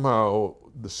somehow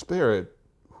the Spirit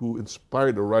who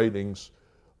inspired the writings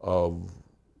of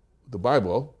the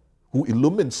Bible, who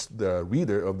illumines the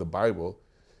reader of the Bible,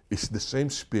 is the same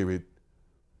Spirit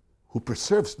who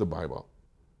preserves the Bible,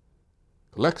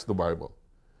 collects the Bible.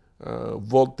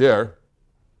 Voltaire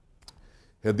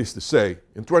had this to say,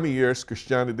 in 20 years,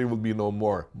 Christianity will be no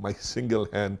more. My single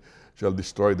hand shall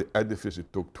destroy the edifice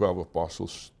it took 12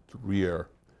 apostles to rear.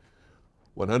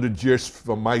 100 years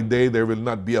from my day, there will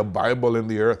not be a Bible in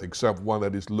the earth except one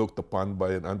that is looked upon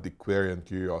by an antiquarian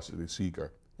curiosity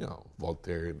seeker. You know,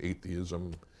 Voltaire and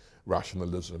atheism,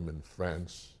 rationalism in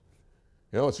France.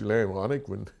 You know, it's really ironic,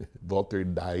 when Voltaire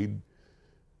died,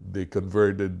 they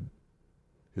converted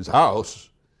his house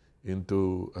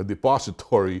into a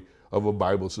depository of a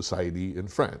Bible society in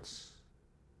France.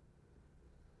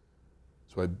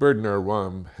 So Bernard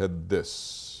Ram had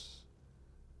this,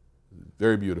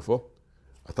 very beautiful.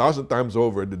 1,000 times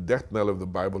over, the death knell of the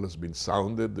Bible has been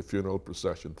sounded, the funeral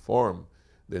procession formed,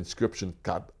 the inscription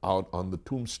cut out on the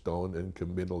tombstone and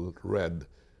committal read,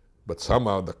 but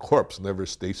somehow the corpse never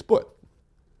stays put.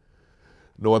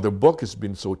 No other book has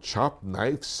been so chopped,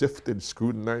 knifed, sifted,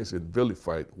 scrutinized, and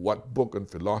vilified. What book on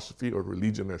philosophy or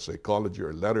religion or psychology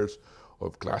or letters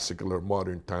of classical or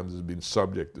modern times has been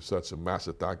subject to such a mass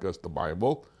attack as the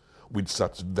Bible, with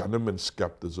such venom and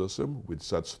skepticism, with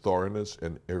such thoroughness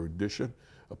and erudition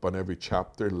upon every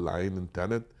chapter, line, and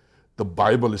tenet? The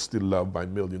Bible is still loved by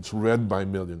millions, read by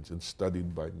millions, and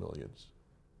studied by millions.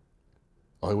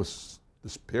 Oh, it was the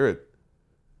Spirit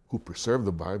who preserved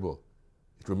the Bible.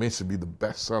 It remains to be the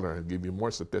bestseller. I'll give you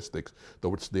more statistics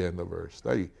towards the end of our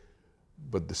study.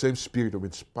 But the same Spirit who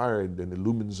inspired and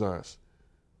illumines us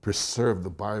preserved the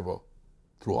Bible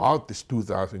throughout these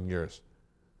 2,000 years.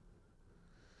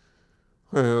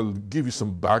 I'll give you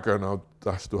some background out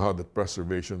as to how that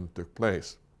preservation took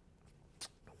place.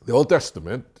 The Old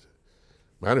Testament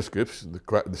manuscripts,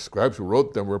 the scribes who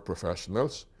wrote them were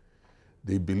professionals.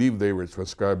 They believed they were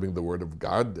transcribing the Word of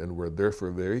God and were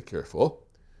therefore very careful.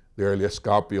 The earliest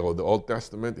copy of the Old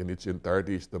Testament in its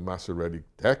entirety is the Masoretic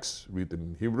text, written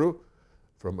in Hebrew,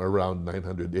 from around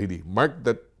 980. Mark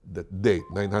that date,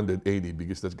 980,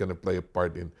 because that's going to play a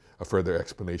part in a further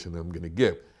explanation I'm going to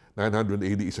give.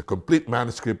 980 is a complete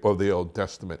manuscript of the Old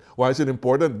Testament. Why is it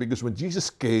important? Because when Jesus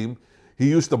came, he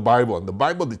used the Bible, and the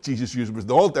Bible that Jesus used was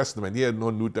the Old Testament. He had no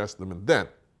New Testament then.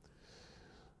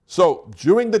 So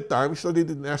during the time, we studied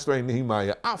in Esther and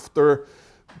Nehemiah, after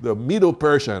the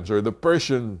Medo-Persians, or the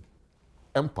Persian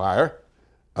Empire,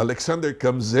 Alexander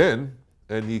comes in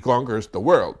and he conquers the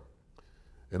world.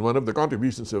 And one of the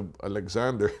contributions of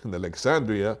Alexander in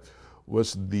Alexandria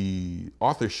was the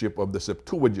authorship of the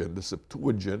Septuagint. The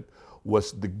Septuagint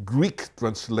was the Greek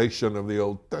translation of the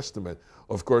Old Testament.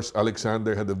 Of course,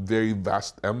 Alexander had a very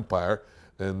vast empire,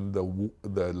 and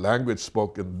the language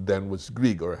spoken then was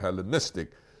Greek or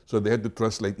Hellenistic. So they had to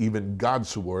translate even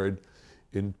God's word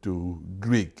into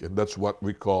Greek. And that's what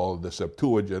we call the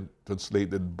Septuagint,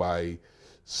 translated by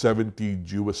 70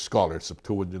 Jewish scholars.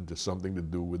 Septuagint is something to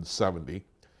do with 70.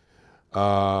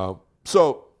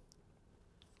 So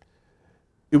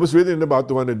it was written in about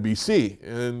 200 BC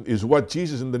and is what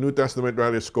Jesus in the New Testament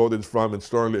writers quoted from and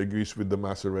strongly agrees with the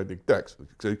Masoretic text.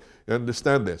 Okay, you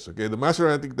understand this, okay? The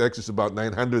Masoretic text is about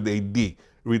 900 AD.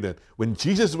 Read that. When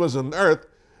Jesus was on earth,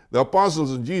 the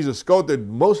apostles and Jesus quoted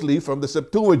mostly from the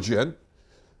Septuagint,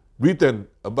 written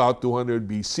about 200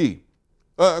 BC.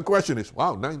 A question is,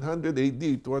 wow, 900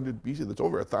 AD, 200 BC, that's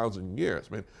over 1,000 years.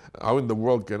 I mean, how in the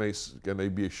world can I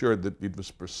be assured that it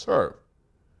was preserved?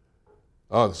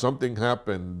 Oh, something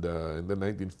happened in the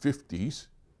 1950s.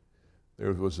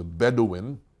 There was a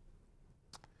Bedouin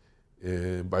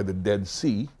by the Dead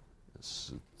Sea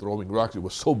throwing rocks. He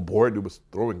was so bored, he was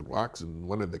throwing rocks in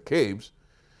one of the caves.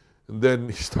 And then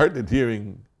he started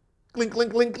hearing clink,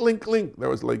 clink, clink, clink, clink. There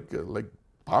was like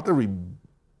pottery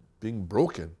being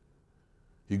broken.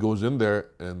 He goes in there,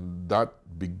 and that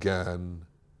began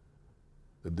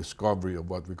the discovery of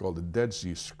what we call the Dead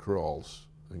Sea Scrolls.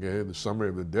 Okay, the summary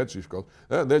of the Dead Sea Scrolls.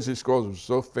 The Dead Sea Scrolls was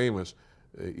so famous,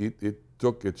 it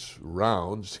took its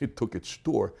rounds, it took its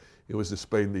tour. It was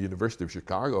displayed in the University of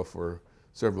Chicago for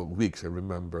several weeks. I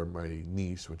remember my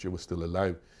niece, when she was still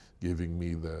alive, giving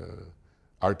me the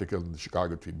article in the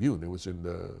Chicago Tribune. It was in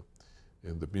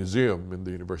the museum in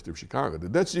the University of Chicago. The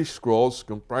Dead Sea Scrolls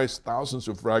comprise thousands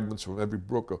of fragments from every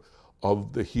book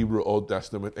of the Hebrew Old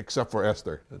Testament, except for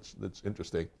Esther. That's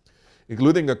interesting.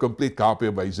 Including a complete copy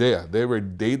of Isaiah. They were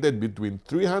dated between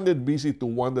 300 BC to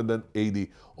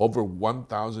 180, over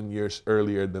 1,000 years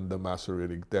earlier than the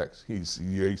Masoretic text.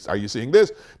 Are you seeing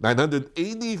this?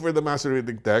 980 for the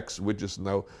Masoretic text, which is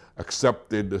now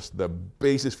accepted as the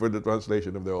basis for the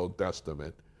translation of the Old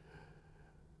Testament.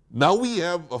 Now we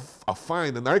have a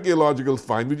find, an archaeological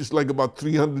find, which is like about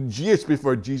 300 years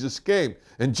before Jesus came.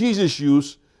 And Jesus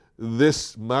used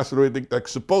this Masoretic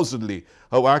text supposedly.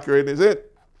 How accurate is it?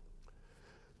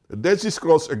 The Dead Sea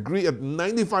Scrolls agree at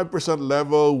 95%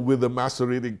 level with the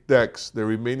Masoretic text. The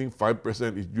remaining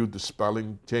 5% is due to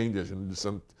spelling changes and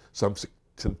some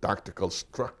syntactical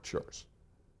structures.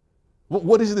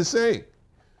 What is it saying?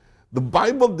 The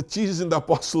Bible that Jesus and the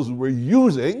apostles were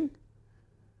using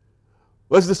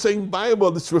was the same Bible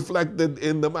that's reflected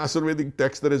in the Masoretic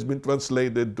text that has been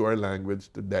translated to our language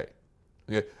today.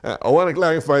 Okay? I want to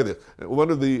clarify this. One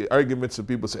of the arguments that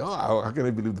people say, oh, how can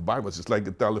I believe the Bible? It's just like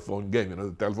a telephone game. You know,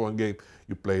 the telephone game,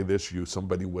 you play this,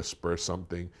 somebody whispers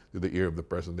something to the ear of the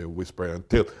person, they whisper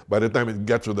until by the time it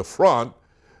gets to the front,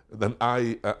 then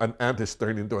an ant has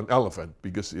turned into an elephant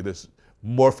because it has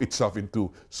morphed itself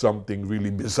into something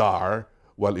really bizarre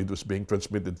while it was being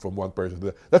transmitted from one person to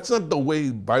the other. That's not the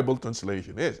way Bible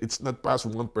translation is. It's not passed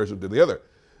from one person to the other.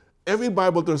 Every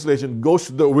Bible translation goes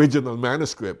to the original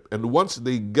manuscript, and once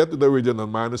they get to the original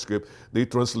manuscript, they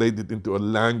translate it into a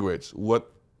language.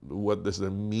 What does that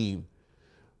mean?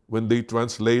 When they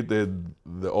translated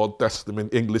the Old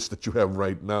Testament English that you have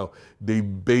right now, they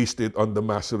based it on the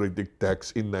Masoretic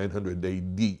text in 900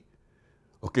 AD.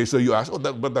 Okay, so you ask,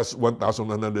 but that's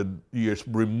 1,100 years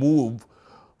removed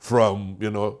from,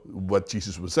 what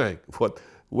Jesus was saying.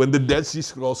 When the Dead Sea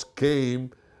Scrolls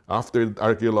came after the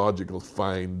archaeological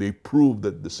find, they proved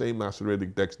that the same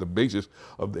Masoretic text, the basis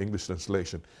of the English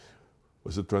translation,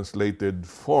 was a translated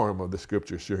form of the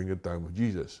scriptures during the time of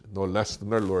Jesus. No less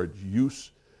than our Lord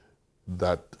used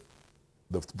the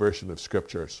version of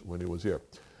scriptures when he was here.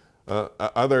 The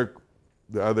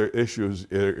other issues,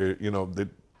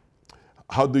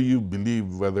 how do you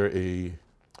believe whether a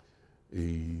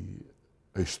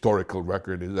historical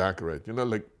record is accurate?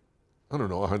 Like, I don't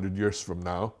know, 100 years from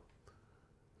now,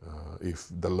 if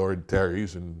the Lord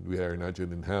tarries and we are not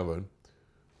yet in heaven,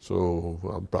 so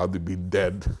I'll probably be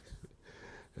dead,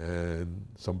 and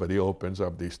somebody opens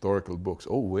up the historical books.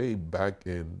 Oh, way back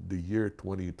in the year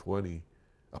 2020,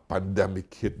 a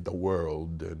pandemic hit the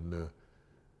world, and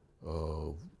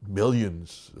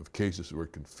millions of cases were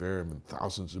confirmed, and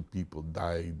thousands of people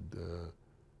died.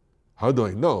 How do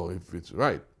I know if it's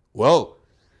right? Well,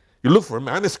 you look for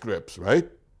manuscripts, right?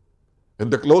 And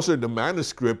the closer the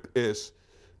manuscript is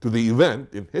to the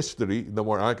event in history, the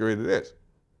more accurate it is.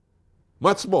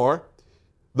 Much more,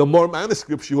 the more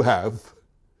manuscripts you have,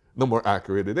 the more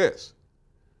accurate it is.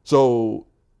 So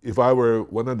if I were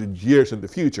 100 years in the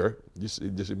future, just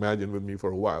imagine with me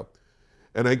for a while,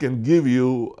 and I can give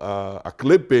you a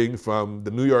clipping from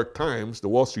the New York Times, the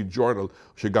Wall Street Journal,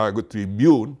 Chicago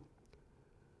Tribune,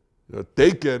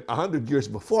 taken 100 years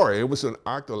before. It was an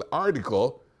actual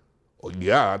article. Oh,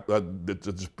 yeah,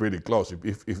 that's pretty close.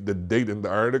 If the date in the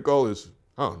article is,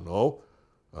 I don't know,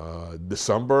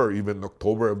 December or even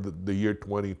October of the year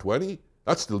 2020,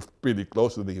 that's still pretty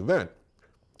close to the event.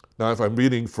 Now, if I'm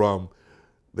reading from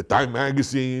the Time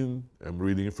Magazine, I'm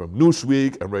reading from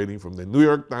Newsweek, I'm reading from the New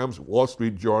York Times, Wall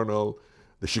Street Journal,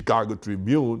 the Chicago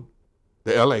Tribune,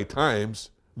 the LA Times,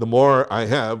 the more I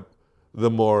have, the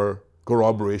more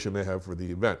corroboration I have for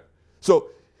the event. So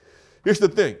here's the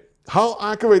thing. How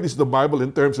accurate is the Bible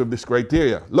in terms of this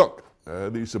criteria? Look,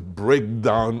 there's a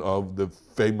breakdown of the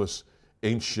famous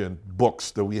ancient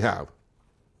books that we have.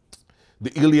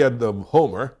 The Iliad of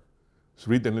Homer was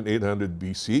written in 800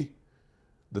 BC.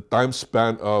 The time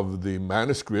span of the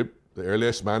manuscript, the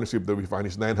earliest manuscript that we find,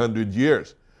 is 900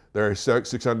 years. There are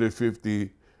 650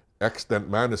 extant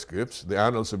manuscripts. The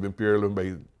Annals of Imperial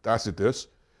by Tacitus,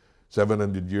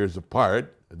 700 years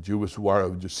apart. The Jewish War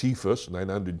of Josephus,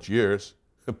 900 years.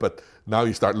 But now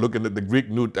you start looking at the Greek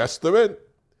New Testament,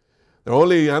 they're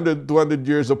only 100, 200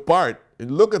 years apart.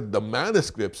 And look at the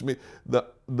manuscripts. I mean,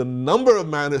 the number of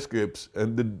manuscripts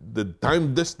and the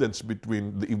time distance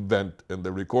between the event and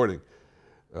the recording.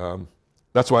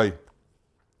 That's why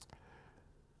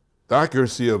the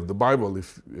accuracy of the Bible,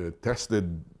 if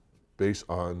tested based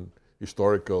on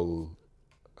historical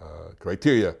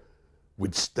criteria,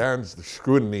 withstands the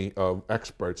scrutiny of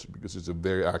experts because it's a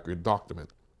very accurate document.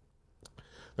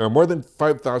 There are more than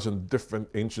 5,000 different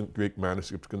ancient Greek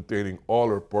manuscripts containing all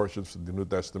or portions of the New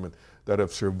Testament that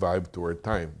have survived to our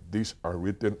time. These are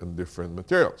written in different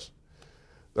materials.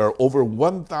 There are over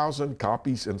 1,000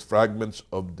 copies and fragments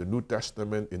of the New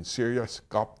Testament in Syria,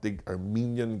 Coptic,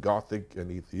 Armenian, Gothic,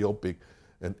 and Ethiopic,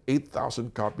 and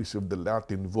 8,000 copies of the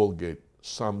Latin Vulgate,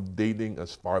 some dating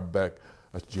as far back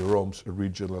as Jerome's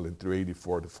original in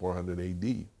 384 to 400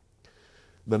 AD.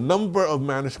 The number of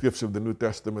manuscripts of the New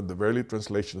Testament, the early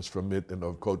translations from it, and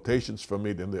of quotations from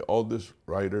it in the oldest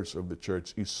writers of the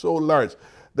church is so large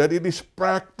that it is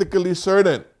practically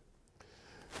certain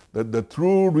that the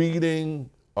true reading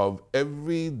of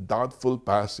every doubtful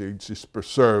passage is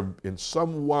preserved in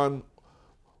some one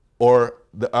or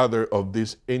the other of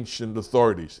these ancient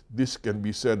authorities. This can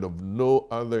be said of no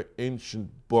other ancient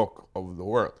book of the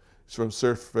world. It's from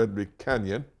Sir Frederick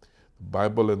Kenyon,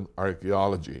 Bible and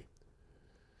Archaeology.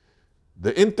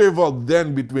 The interval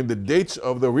then between the dates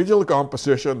of the original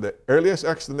composition, the earliest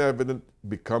extant evidence,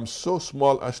 becomes so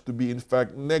small as to be in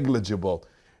fact negligible,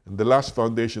 and the last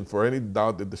foundation for any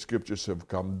doubt that the scriptures have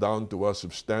come down to us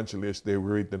substantially as they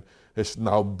were written has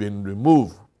now been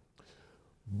removed.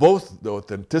 Both the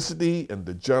authenticity and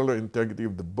the general integrity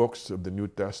of the books of the New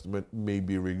Testament may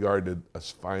be regarded as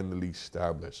finally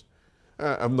established.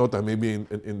 I've noted maybe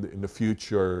in the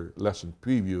future lesson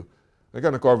preview, I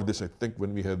kind of covered this, I think,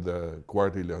 when we had the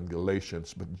quarterly on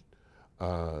Galatians, but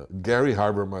Gary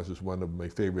Habermas is one of my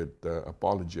favorite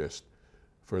apologists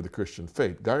for the Christian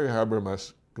faith. Gary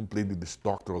Habermas completed his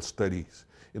doctoral studies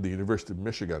in the University of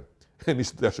Michigan, and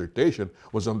his dissertation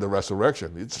was on the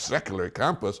resurrection. It's a secular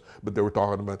campus, but they were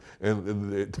talking about,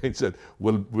 and they said,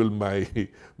 will my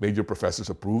major professors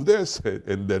approve this?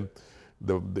 And then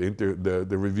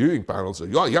the reviewing panel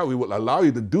said, yeah, we will allow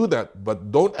you to do that, but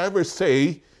don't ever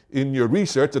say in your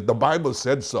research that the Bible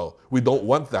said so. We don't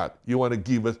want that. You want to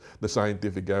give us the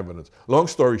scientific evidence. Long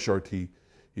story short, he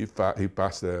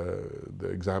passed the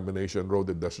examination, wrote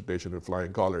the dissertation with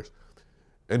flying colors.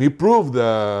 And he proved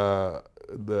the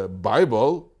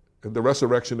Bible and the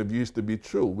resurrection of Jesus to be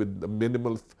true with the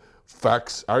minimal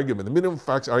facts argument. The minimum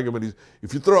facts argument is,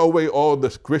 if you throw away all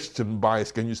this Christian bias,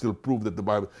 can you still prove that the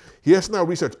Bible? He has now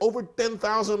researched over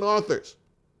 10,000 authors,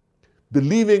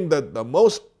 believing that the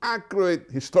most accurate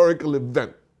historical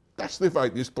event,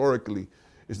 testified historically,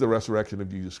 is the resurrection of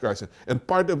Jesus Christ. And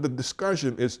part of the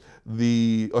discussion is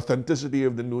the authenticity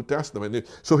of the New Testament.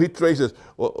 So he traces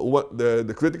what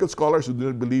the critical scholars who do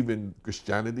not believe in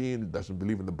Christianity and doesn't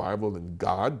believe in the Bible and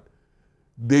God,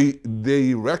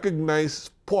 they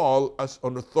recognize Paul as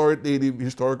an authoritative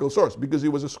historical source because he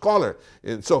was a scholar.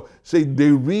 And so, say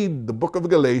they read the book of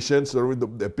Galatians or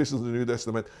the epistles of the New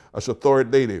Testament as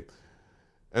authoritative.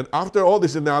 And after all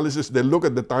this analysis, they look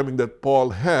at the timing that Paul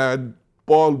had.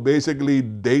 Paul basically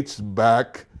dates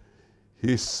back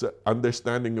his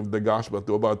understanding of the gospel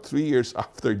to about 3 years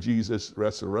after Jesus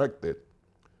resurrected.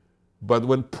 But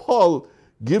when Paul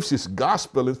gives his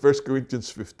gospel in 1 Corinthians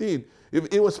 15,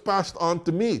 it was passed on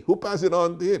to me. Who passed it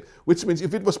on to him? Which means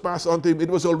if it was passed on to him, it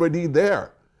was already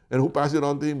there. And who passed it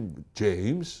on to him?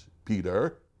 James,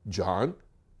 Peter, John,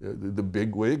 the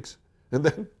big wigs. And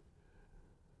then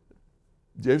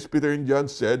James, Peter, and John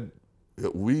said,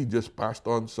 we just passed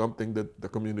on something that the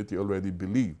community already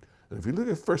believed. And if you look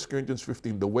at 1 Corinthians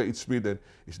 15, the way it's written,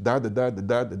 it's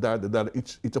da-da-da-da-da-da-da-da.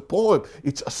 It's a poem.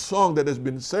 It's a song that has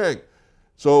been sang.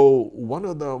 So one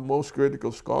of the most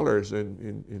critical scholars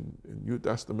in New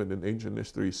Testament and ancient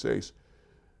history says,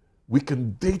 we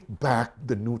can date back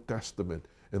the New Testament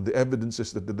and the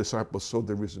evidences that the disciples saw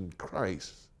the risen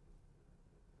Christ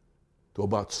to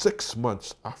about 6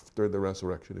 months after the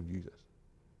resurrection of Jesus.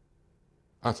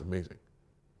 That's amazing.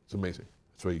 It's amazing.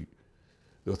 That's why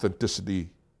the authenticity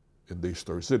and the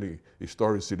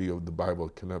historicity of the Bible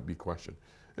cannot be questioned.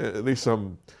 There's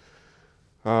some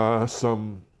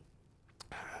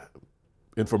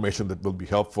information that will be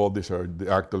helpful. These are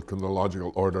the actual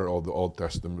chronological order of the Old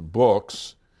Testament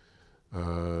books.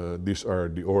 These are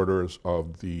the orders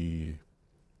of the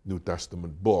New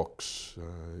Testament books,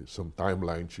 some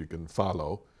timelines you can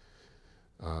follow.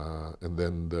 And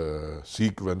then the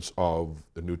sequence of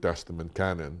the New Testament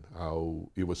canon, how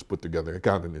it was put together. A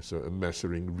canon is a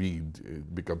measuring reed.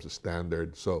 It becomes a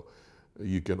standard. So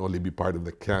you can only be part of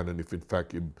the canon if in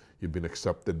fact you've been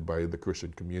accepted by the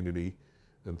Christian community,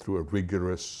 and through a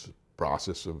rigorous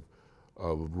process of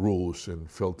rules and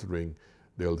filtering,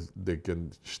 they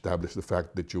can establish the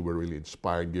fact that you were really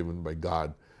inspired, given by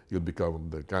God. You'll become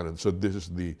the canon. So this is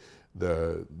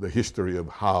the history of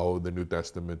how the New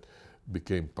Testament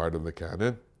became part of the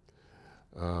canon.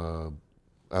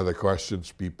 Other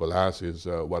questions people ask is,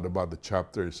 what about the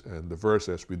chapters and the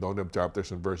verses? We don't have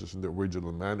chapters and verses in the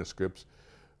original manuscripts.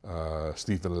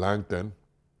 Stephen Langton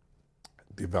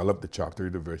developed the chapter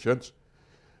divisions.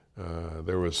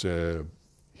 There was a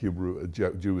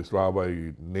Jewish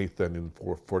rabbi, Nathan, in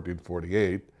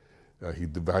 1448. He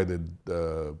divided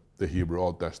the Hebrew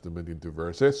Old Testament into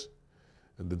verses.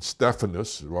 And then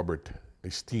Stephanus, Robert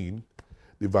Estienne,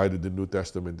 divided the New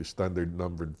Testament into standard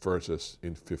numbered verses in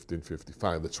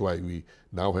 1555. That's why we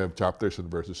now have chapters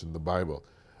and verses in the Bible.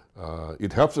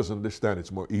 It helps us understand.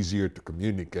 It's more easier to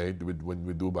communicate when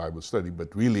we do Bible study,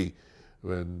 but really,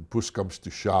 when push comes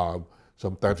to shove,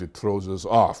 sometimes it throws us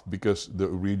off because the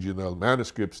original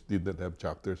manuscripts didn't have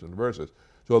chapters and verses.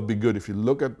 So it'd be good if you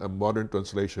look at a modern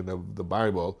translation of the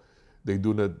Bible, they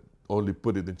do not only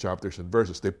put it in chapters and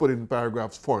verses. They put it in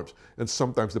paragraphs forms, and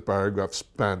sometimes the paragraph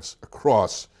spans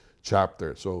across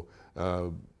chapters. So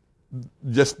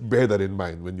just bear that in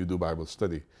mind when you do Bible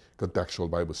study, contextual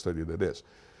Bible study that is.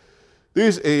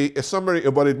 This is a summary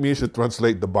of what it means to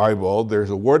translate the Bible. There's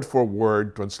a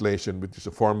word-for-word translation, which is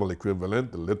a formal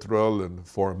equivalent, the literal and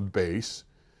form base.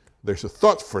 There's a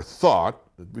thought-for-thought,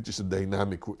 which is a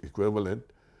dynamic equivalent,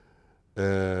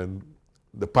 and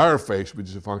the paraphrase, which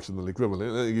is a functional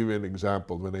equivalent. I'll give you an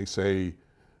example. When I say,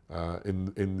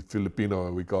 in Filipino,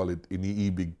 we call it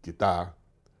iniibig kita,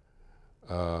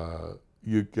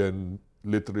 you can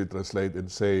literally translate and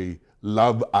say,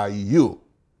 love I you.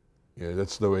 Yeah,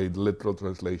 that's the way the literal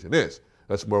translation is.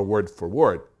 That's more word for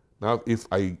word. Now, if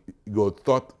I go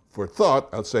thought for thought,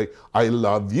 I'll say, I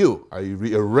love you. I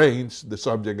rearrange the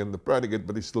subject and the predicate,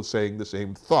 but it's still saying the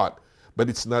same thought. But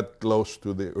it's not close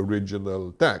to the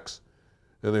original text.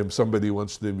 And if somebody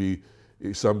wants to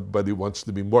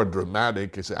be more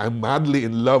dramatic and say, I'm madly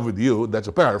in love with you, that's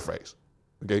a paraphrase.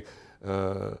 Okay?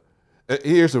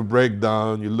 Here's a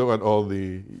breakdown. You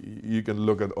can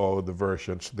look at all the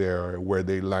versions there where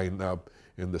they line up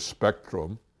in the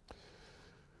spectrum.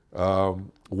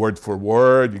 Word for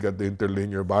word, you got the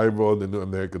Interlinear Bible, the New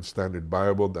American Standard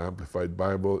Bible, the Amplified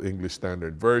Bible, English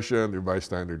Standard Version, Revised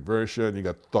Standard Version. You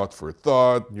got thought for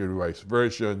thought, New Revised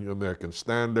Version, New American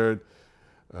Standard,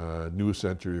 New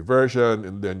Century Version,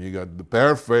 and then you got the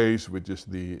paraphrase, which is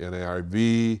the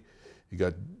NIRV. You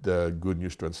got the Good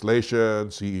News Translation,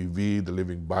 CEV, the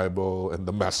Living Bible, and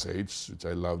the Message, which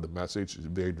I love. The Message is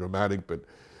very dramatic, but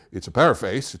it's a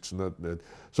paraphrase. It's not.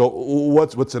 So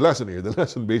what's the lesson here? The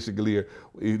lesson basically here,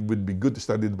 it would be good to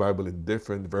study the Bible in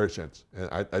different versions. And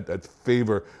I'd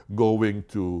favor going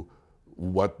to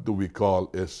what do we call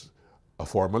is a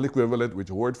formal equivalent,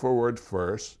 which word for word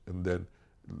first, and then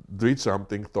read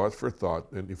something thought for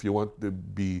thought. And if you want to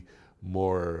be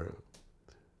more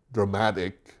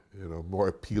dramatic, more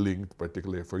appealing,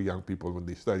 particularly for young people when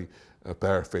they study, a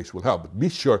paraphrase will help. But be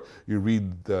sure you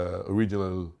read the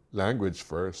original language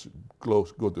first, go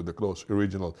to the close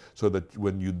original, so that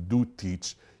when you do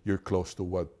teach, you're close to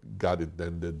what God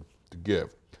intended to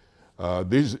give.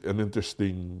 This is an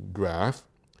interesting graph.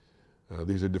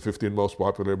 These are the 15 most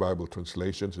popular Bible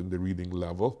translations in the reading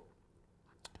level.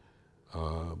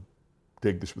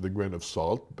 Take this with a grain of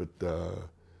salt, but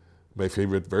My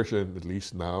favorite version, at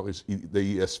least now, is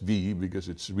the ESV because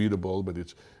it's readable, but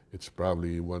it's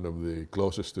probably one of the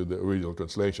closest to the original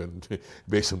translation.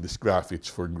 Based on this graph, it's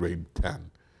for grade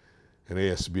 10. And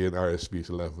ASB and RSV is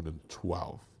 11 and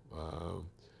 12.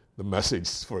 The message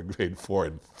is for grade 4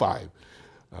 and 5.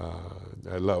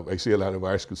 I see a lot of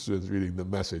our school students reading the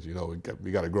message.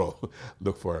 We got to grow.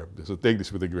 Look for them. So take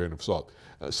this with a grain of salt.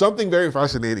 Something very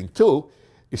fascinating too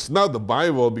is now the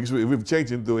Bible, because we've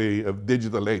changed into a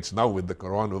digital age. Now with the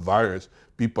coronavirus,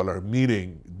 people are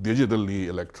meeting digitally,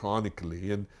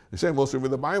 electronically, and the same also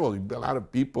with the Bible. A lot of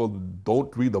people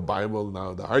don't read the Bible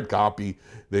now, the hard copy.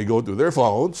 They go to their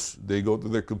phones, they go to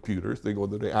their computers, they go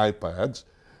to their iPads.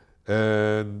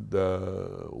 And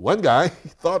one guy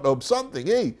thought of something.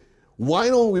 Hey, why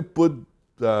don't we put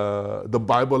the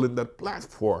Bible in that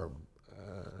platform?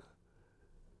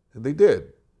 And they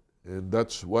did. And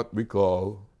that's what we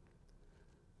call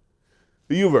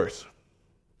the U-verse,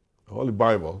 the Holy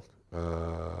Bible.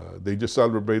 They just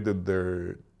celebrated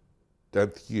their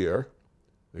 10th year.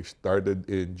 They started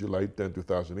in July 10,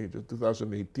 2008. Just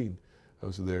 2018 that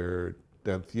was their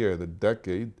 10th year, the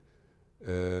decade.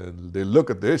 And they look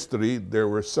at the history, there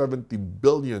were 70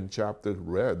 billion chapters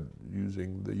read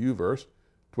using the U-verse,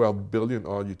 12 billion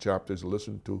audio chapters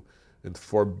listened to, and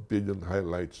 4 billion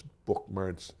highlights,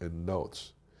 bookmarks, and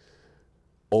notes.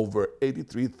 Over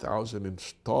 83,000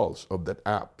 installs of that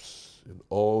apps in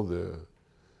all the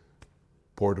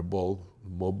portable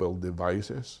mobile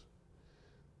devices.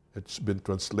 It's been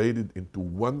translated into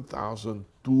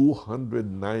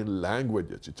 1,209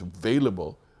 languages. It's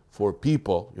available for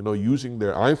people, using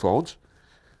their iPhones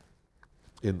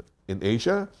in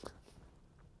Asia,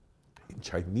 in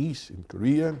Chinese, in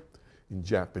Korean, in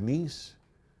Japanese.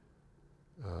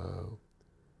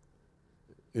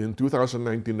 In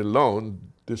 2019 alone,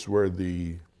 these were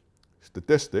the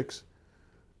statistics,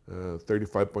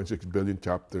 35.6 billion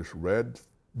chapters read,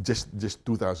 just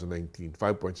 2019,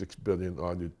 5.6 billion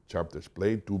audio chapters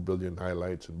played, 2 billion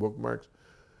highlights and bookmarks.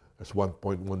 That's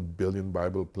 1.1 billion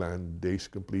Bible plan days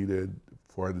completed,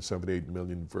 478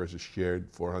 million verses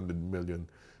shared, 400 million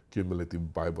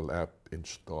cumulative Bible app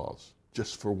installs,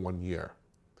 just for 1 year.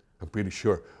 I'm pretty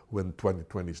sure when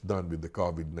 2020 is done with the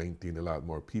COVID-19, a lot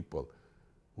more people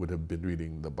would have been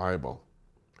reading the Bible.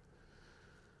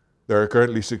 There are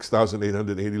currently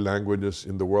 6,880 languages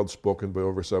in the world spoken by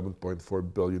over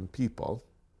 7.4 billion people.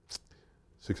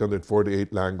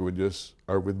 648 languages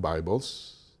are with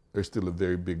Bibles. There's still a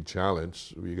very big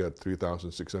challenge. We got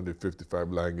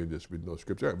 3,655 languages with no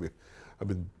scripture. I've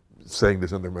been saying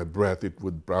this under my breath. It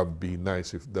would probably be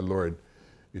nice if the Lord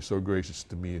is so gracious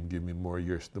to me and give me more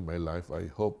years to my life. I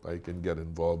hope I can get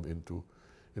involved in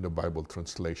a Bible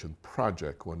translation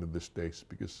project one of these days,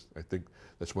 because I think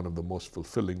that's one of the most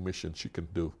fulfilling missions you can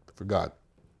do for God.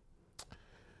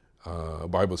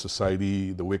 Bible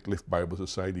Society, the Wycliffe Bible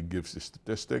Society gives the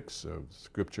statistics of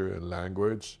scripture and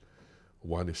language.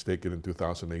 One is taken in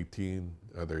 2018,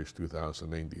 other is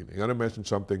 2019. I'm going to mention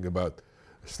something about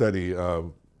a study.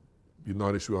 You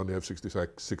notice we only have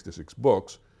 66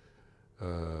 books.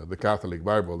 The Catholic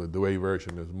Bible, the Douay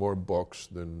version, has more books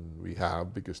than we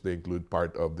have because they include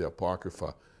part of the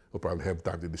Apocrypha. We'll probably have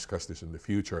time to discuss this in the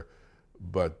future,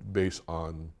 but based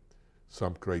on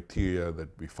some criteria that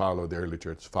we followed, the early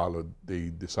church followed, they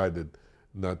decided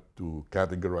not to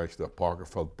categorize the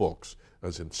Apocryphal books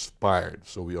as inspired.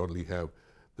 So we only have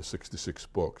the 66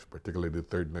 books, particularly the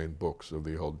 39 books of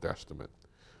the Old Testament.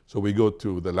 So we go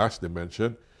to the last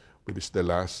dimension, which is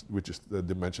the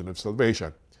dimension of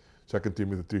salvation. 2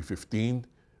 Timothy 3:15,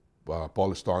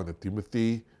 Paul is talking to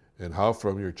Timothy, and how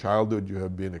from your childhood you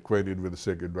have been acquainted with the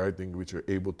sacred writing, which are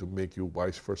able to make you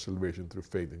wise for salvation through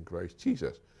faith in Christ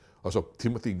Jesus. Also,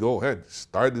 Timothy, go ahead,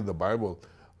 study the Bible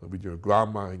with your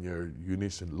grandma and your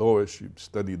Eunice and Lois. You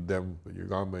studied them with your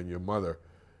grandma and your mother,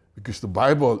 because the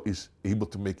Bible is able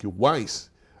to make you wise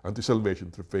unto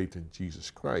salvation through faith in Jesus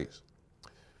Christ.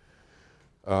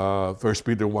 1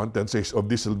 Peter 1:10 says, of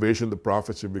this salvation the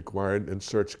prophets have required and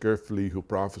searched carefully who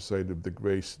prophesied of the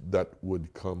grace that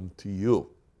would come to you.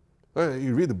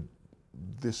 You read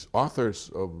these authors,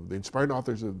 of the inspired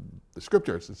authors of the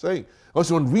scriptures, and saying,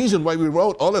 also one reason why we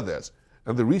wrote all of this,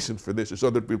 and the reason for this is so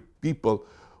that people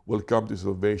will come to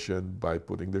salvation by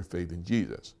putting their faith in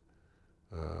Jesus.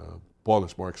 Paul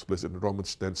is more explicit in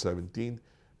Romans 10:17.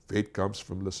 Faith comes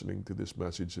from listening to this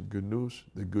message of good news,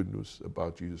 the good news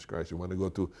about Jesus Christ. You want to go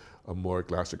to a more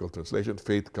classical translation,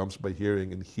 faith comes by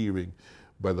hearing, and hearing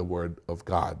by the word of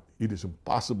God. It is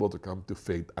impossible to come to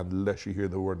faith unless you hear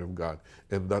the word of God,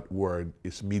 and that word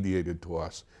is mediated to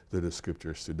us through the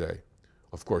scriptures today.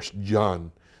 Of course,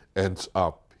 John ends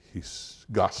up his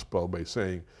gospel by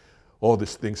saying, all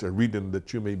these things are written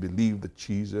that you may believe that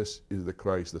Jesus is the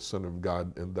Christ, the Son of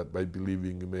God, and that by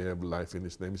believing you may have life in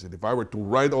his name. He said, if I were to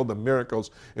write all the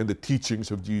miracles and the teachings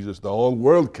of Jesus, the whole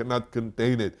world cannot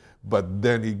contain it. But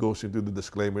then he goes into the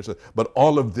disclaimer, says, but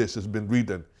all of this has been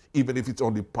written, even if it's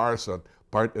only part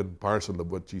and parcel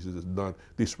of what Jesus has done.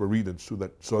 These were written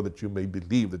so that you may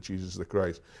believe that Jesus is the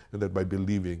Christ, and that by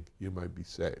believing you might be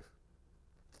saved.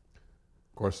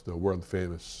 Of course, the world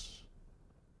famous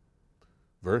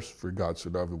verse, for God so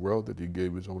loved the world that he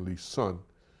gave his only Son,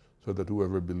 so that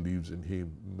whoever believes in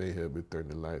him may have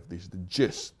eternal life. This is the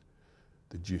gist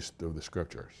of the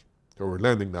scriptures. So we're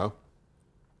landing now.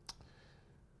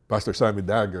 Pastor Simon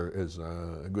Dagger is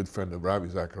a good friend of Rabbi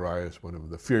Zacharias, one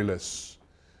of the fearless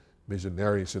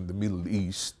missionaries in the Middle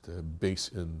East,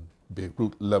 based in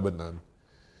Beirut, Lebanon,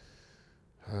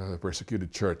 a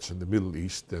persecuted church in the Middle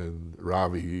East. And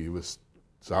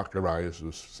Zacharias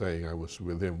was saying, I was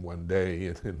with him one day,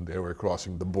 and they were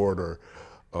crossing the border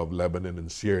of Lebanon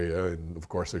and Syria, and of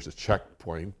course there's a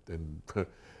checkpoint, and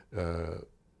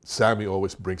Sammy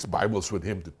always brings Bibles with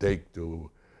him to take to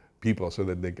people so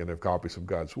that they can have copies of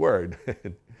God's Word.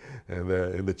 And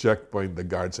in the checkpoint, the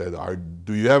guard said,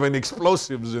 do you have any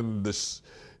explosives in this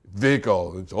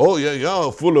vehicle? And so, oh yeah,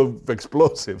 full of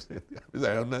explosives.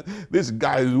 This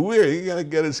guy is weird, he's gonna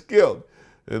get us killed.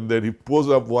 And then he pulls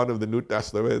up one of the New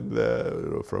Testament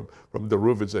from the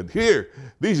roof and said, here,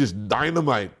 this is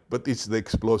dynamite, but it's the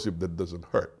explosive that doesn't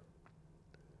hurt.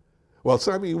 Well,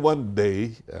 Sammy, one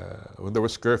day, when there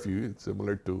was curfew, it's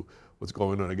similar to what's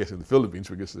going on, I guess, in the Philippines,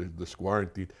 because there's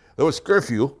quarantine. There was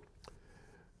curfew.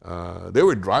 They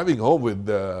were driving home with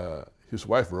his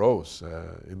wife, Rose,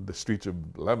 in the streets of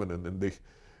Lebanon, and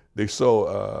they saw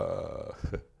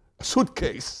a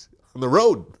suitcase on the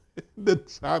road. Then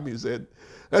Sammy said,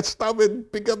 let's stop and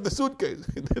pick up the suitcase.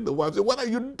 And then the wife said, what are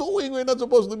you doing? We're not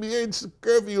supposed to be here. It's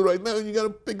curfew right now, and you got to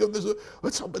pick up the suitcase.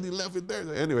 But somebody left it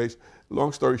there. Anyways,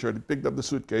 long story short, he picked up the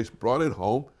suitcase, brought it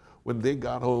home. When they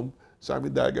got home, Sammy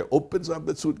Dagger opens up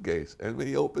the suitcase. And when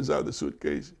he opens out the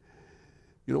suitcase,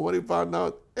 you know what he found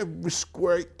out? Every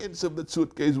square inch of the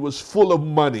suitcase was full of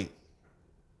money.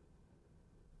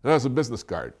 And that's a business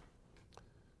card.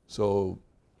 So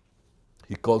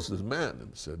he calls this man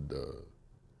and said,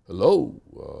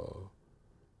 hello,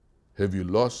 have you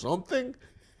lost something?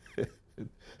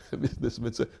 This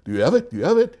man said, do you have it? Do you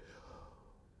have it?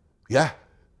 Yeah,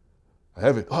 I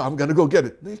have it. Oh, I'm going to go get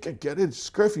it. No, you can't get it. It's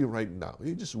curfew right now.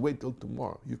 You just wait till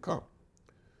tomorrow. You come.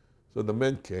 So the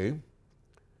man came.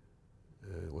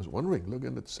 Was wondering,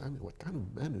 looking at Sammy, what kind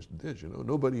of man is this? You know,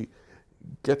 nobody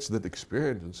gets that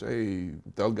experience and say,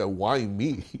 tell God, why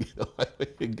me? You know, I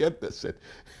get this.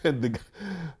 And the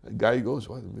guy goes,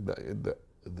 well, I mean, the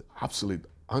absolute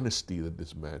honesty that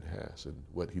this man has. And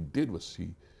what he did was he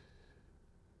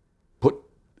put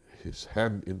his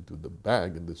hand into the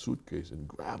bag in the suitcase and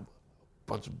grabbed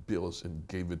a bunch of bills and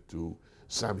gave it to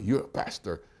Sammy. You're a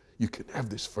pastor. You can have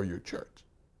this for your church.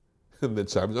 And then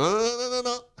Sammy said,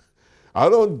 no. I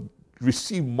don't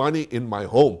receive money in my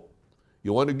home.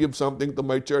 You want to give something to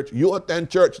my church? You attend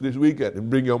church this weekend and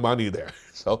bring your money there.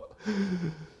 So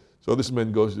this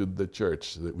man goes to the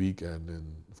church that weekend,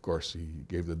 and of course he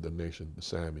gave the donation to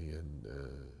Sammy,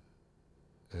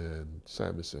 and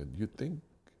Sammy said, you think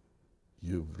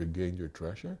you've regained your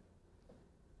treasure?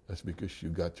 That's because you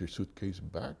got your suitcase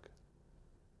back?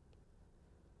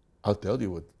 I'll tell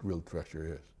you what real treasure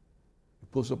is. He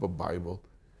pulls up a Bible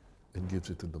and gives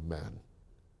it to the man.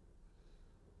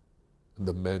 And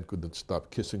the man couldn't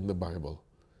stop kissing the Bible.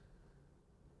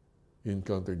 He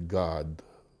encountered God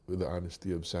with the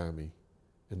honesty of Sammy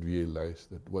and realized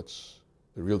that what's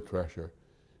the real treasure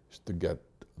is to get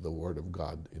the Word of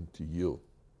God into you.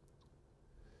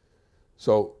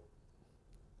 So,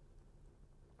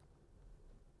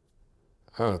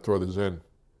 I'm going to throw this in,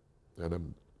 and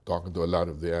I'm talking to a lot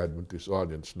of the Adventist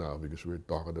audience now because we're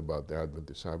talking about the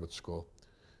Adventist Sabbath School.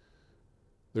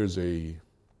 There's a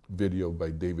video by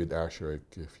David Asscherick,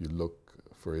 if you look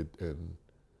for it in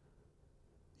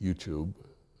YouTube,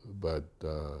 but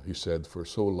he said for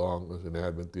so long as an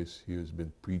Adventist, he has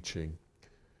been preaching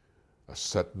a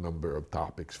set number of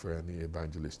topics for any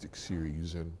evangelistic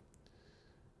series, and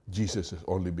Jesus has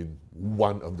only been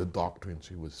one of the doctrines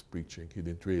he was preaching. He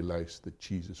didn't realize that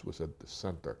Jesus was at the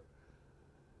center.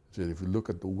 He said if you look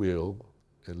at the wheel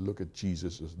and look at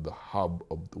Jesus as the hub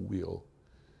of the wheel,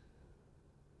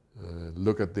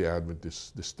 look at the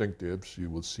Adventist distinctives, you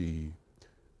will see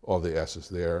all the S's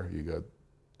there. You got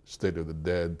state of the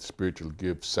dead, spiritual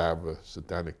gifts, Sabbath,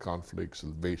 satanic conflict,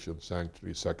 salvation,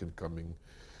 sanctuary, second coming,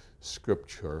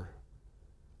 scripture.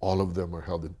 All of them are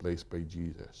held in place by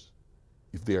Jesus.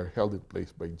 If they are held in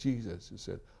place by Jesus, he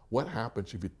said, What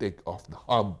happens if you take off the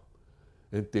hub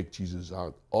and take Jesus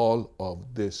out? All of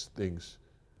these things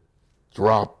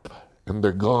drop and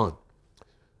they're gone.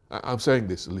 I'm saying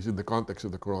this, at least in the context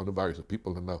of the coronavirus.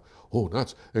 People are now, oh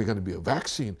nuts, there's going to be a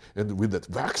vaccine. And with that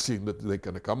vaccine that they're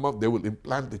going to come up, they will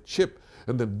implant the chip.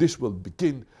 And then this will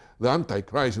begin the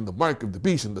Antichrist and the mark of the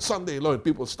beast and the Sunday law. And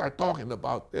people start talking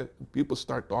about it. People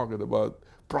start talking about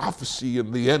prophecy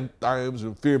and the end times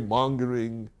and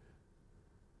fear-mongering.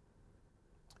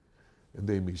 And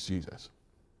they miss Jesus.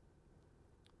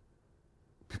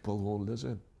 People won't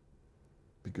listen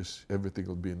because everything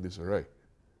will be in disarray.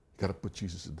 You got to put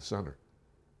Jesus in the center.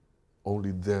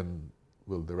 Only then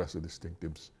will the rest of the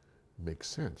distinctives make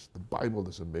sense. The Bible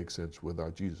doesn't make sense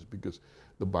without Jesus because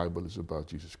the Bible is about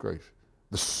Jesus Christ.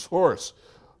 The source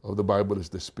of the Bible is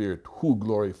the Spirit who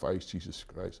glorifies Jesus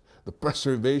Christ. The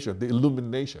preservation, the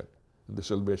illumination, and the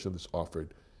salvation that's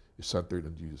offered is centered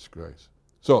on Jesus Christ.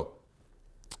 So,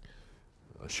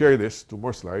 I'll share this, 2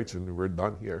 more slides, and we're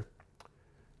done here.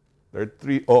 There are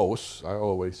 3 O's. I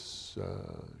always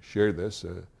share this.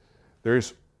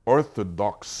 There's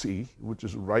orthodoxy, which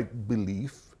is right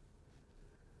belief.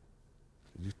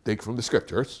 You take from the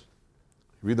scriptures.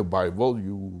 Read the Bible,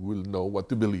 you will know what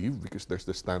to believe because there's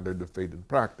the standard of faith and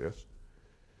practice.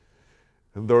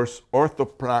 And there's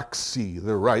orthopraxy,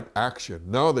 the right action.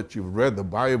 Now that you've read the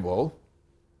Bible,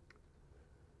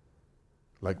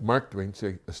 like Mark Twain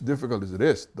said, as difficult as it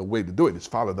is, the way to do it is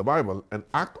follow the Bible and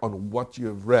act on what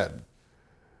you've read.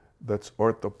 That's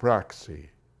orthopraxy.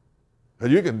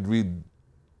 And you can read,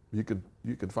 you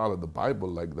can follow the Bible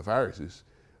like the Pharisees,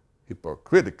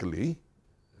 hypocritically,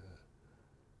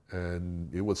 and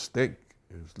it will stink.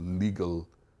 It's legal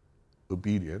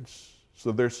obedience.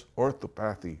 So there's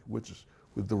orthopathy, which is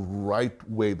with the right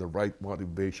way, the right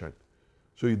motivation.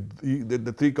 So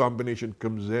the 3 combination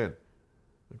comes in.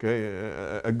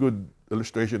 Okay, a good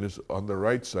illustration is on the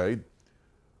right side.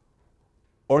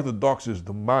 Orthodox is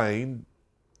the mind,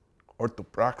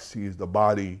 orthopraxy is the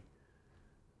body,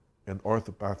 and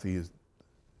orthopathy is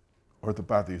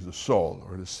the soul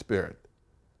or the spirit.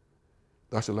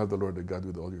 Thou shalt love the Lord thy God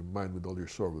with all your mind, with all your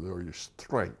soul, with all your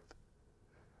strength.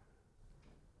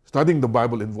 Studying the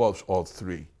Bible involves all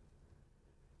 3.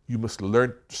 You must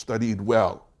learn to study it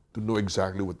well, to know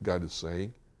exactly what God is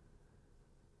saying.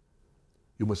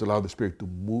 You must allow the Spirit to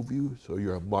move you so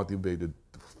you are motivated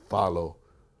to follow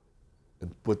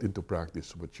and put into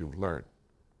practice what you've learned.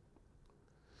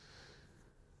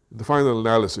 The final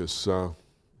analysis,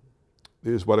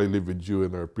 this is what I leave with you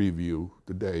in our preview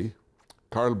today.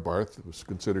 Karl Barth was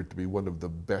considered to be one of the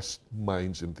best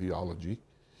minds in theology,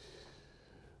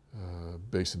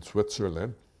 based in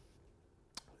Switzerland.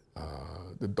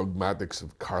 The Dogmatics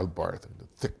of Karl Barth, the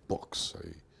thick books. I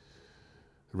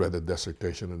read a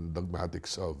dissertation on the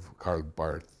Dogmatics of Karl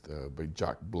Barth by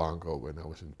Jack Blanco when I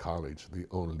was in college, the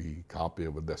only copy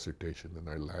of a dissertation in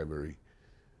our library.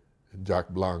 And Jack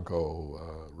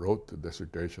Blanco wrote the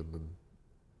dissertation on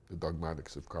the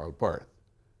Dogmatics of Karl Barth.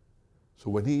 So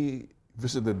when he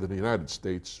visited the United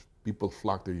States, people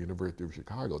flocked to the University of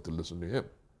Chicago to listen to him.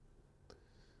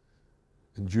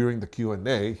 And during the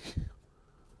Q&A,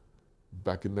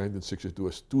 back in 1962,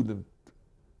 a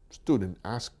student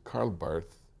asked Karl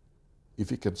Barth if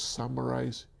he can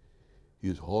summarize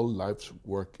his whole life's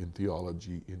work in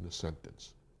theology in a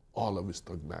sentence. All of his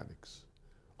dogmatics,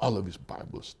 all of his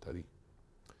Bible study.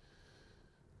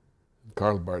 And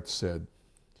Karl Barth said,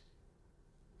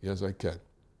 yes, I can.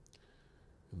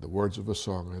 In the words of a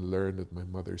song I learned at my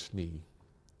mother's knee,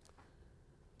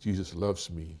 Jesus loves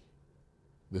me,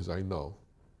 this I know,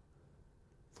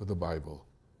 for the Bible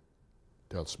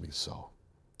tells me so.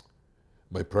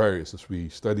 My prayer is as we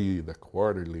study the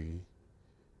quarterly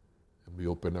and we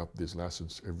open up these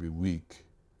lessons every week,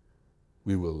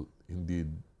 we will indeed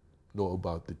know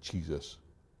about the Jesus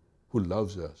who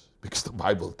loves us because the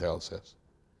Bible tells us,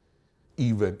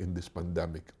 even in this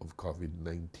pandemic of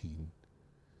COVID-19,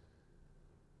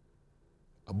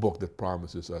 a book that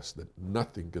promises us that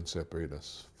nothing can separate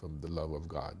us from the love of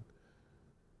God,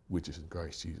 which is in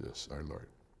Christ Jesus our Lord.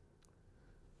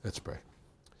 Let's pray.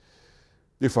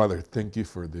 Dear Father, thank you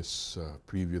for this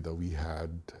preview that we had.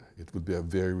 It would be a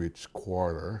very rich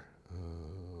quarter.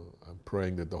 I'm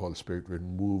praying that the Holy Spirit will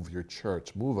move your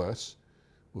church, move us,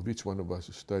 move each one of us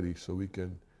to study so we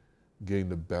can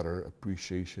gain a better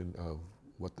appreciation of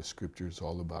what the Scripture is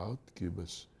all about. Give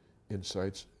us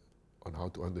insights on how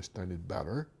to understand it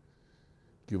better.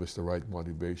 Give us the right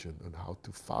motivation on how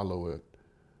to follow it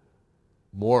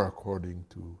more according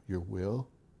to your will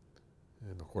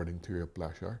and according to your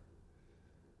pleasure.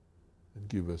 And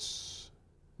give us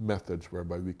methods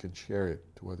whereby we can share it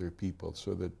to other people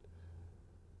so that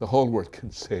the whole world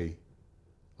can say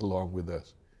along with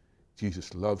us,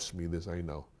 Jesus loves me, this I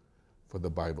know, for the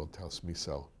Bible tells me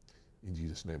so. In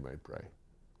Jesus' name I pray.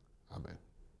 Amen.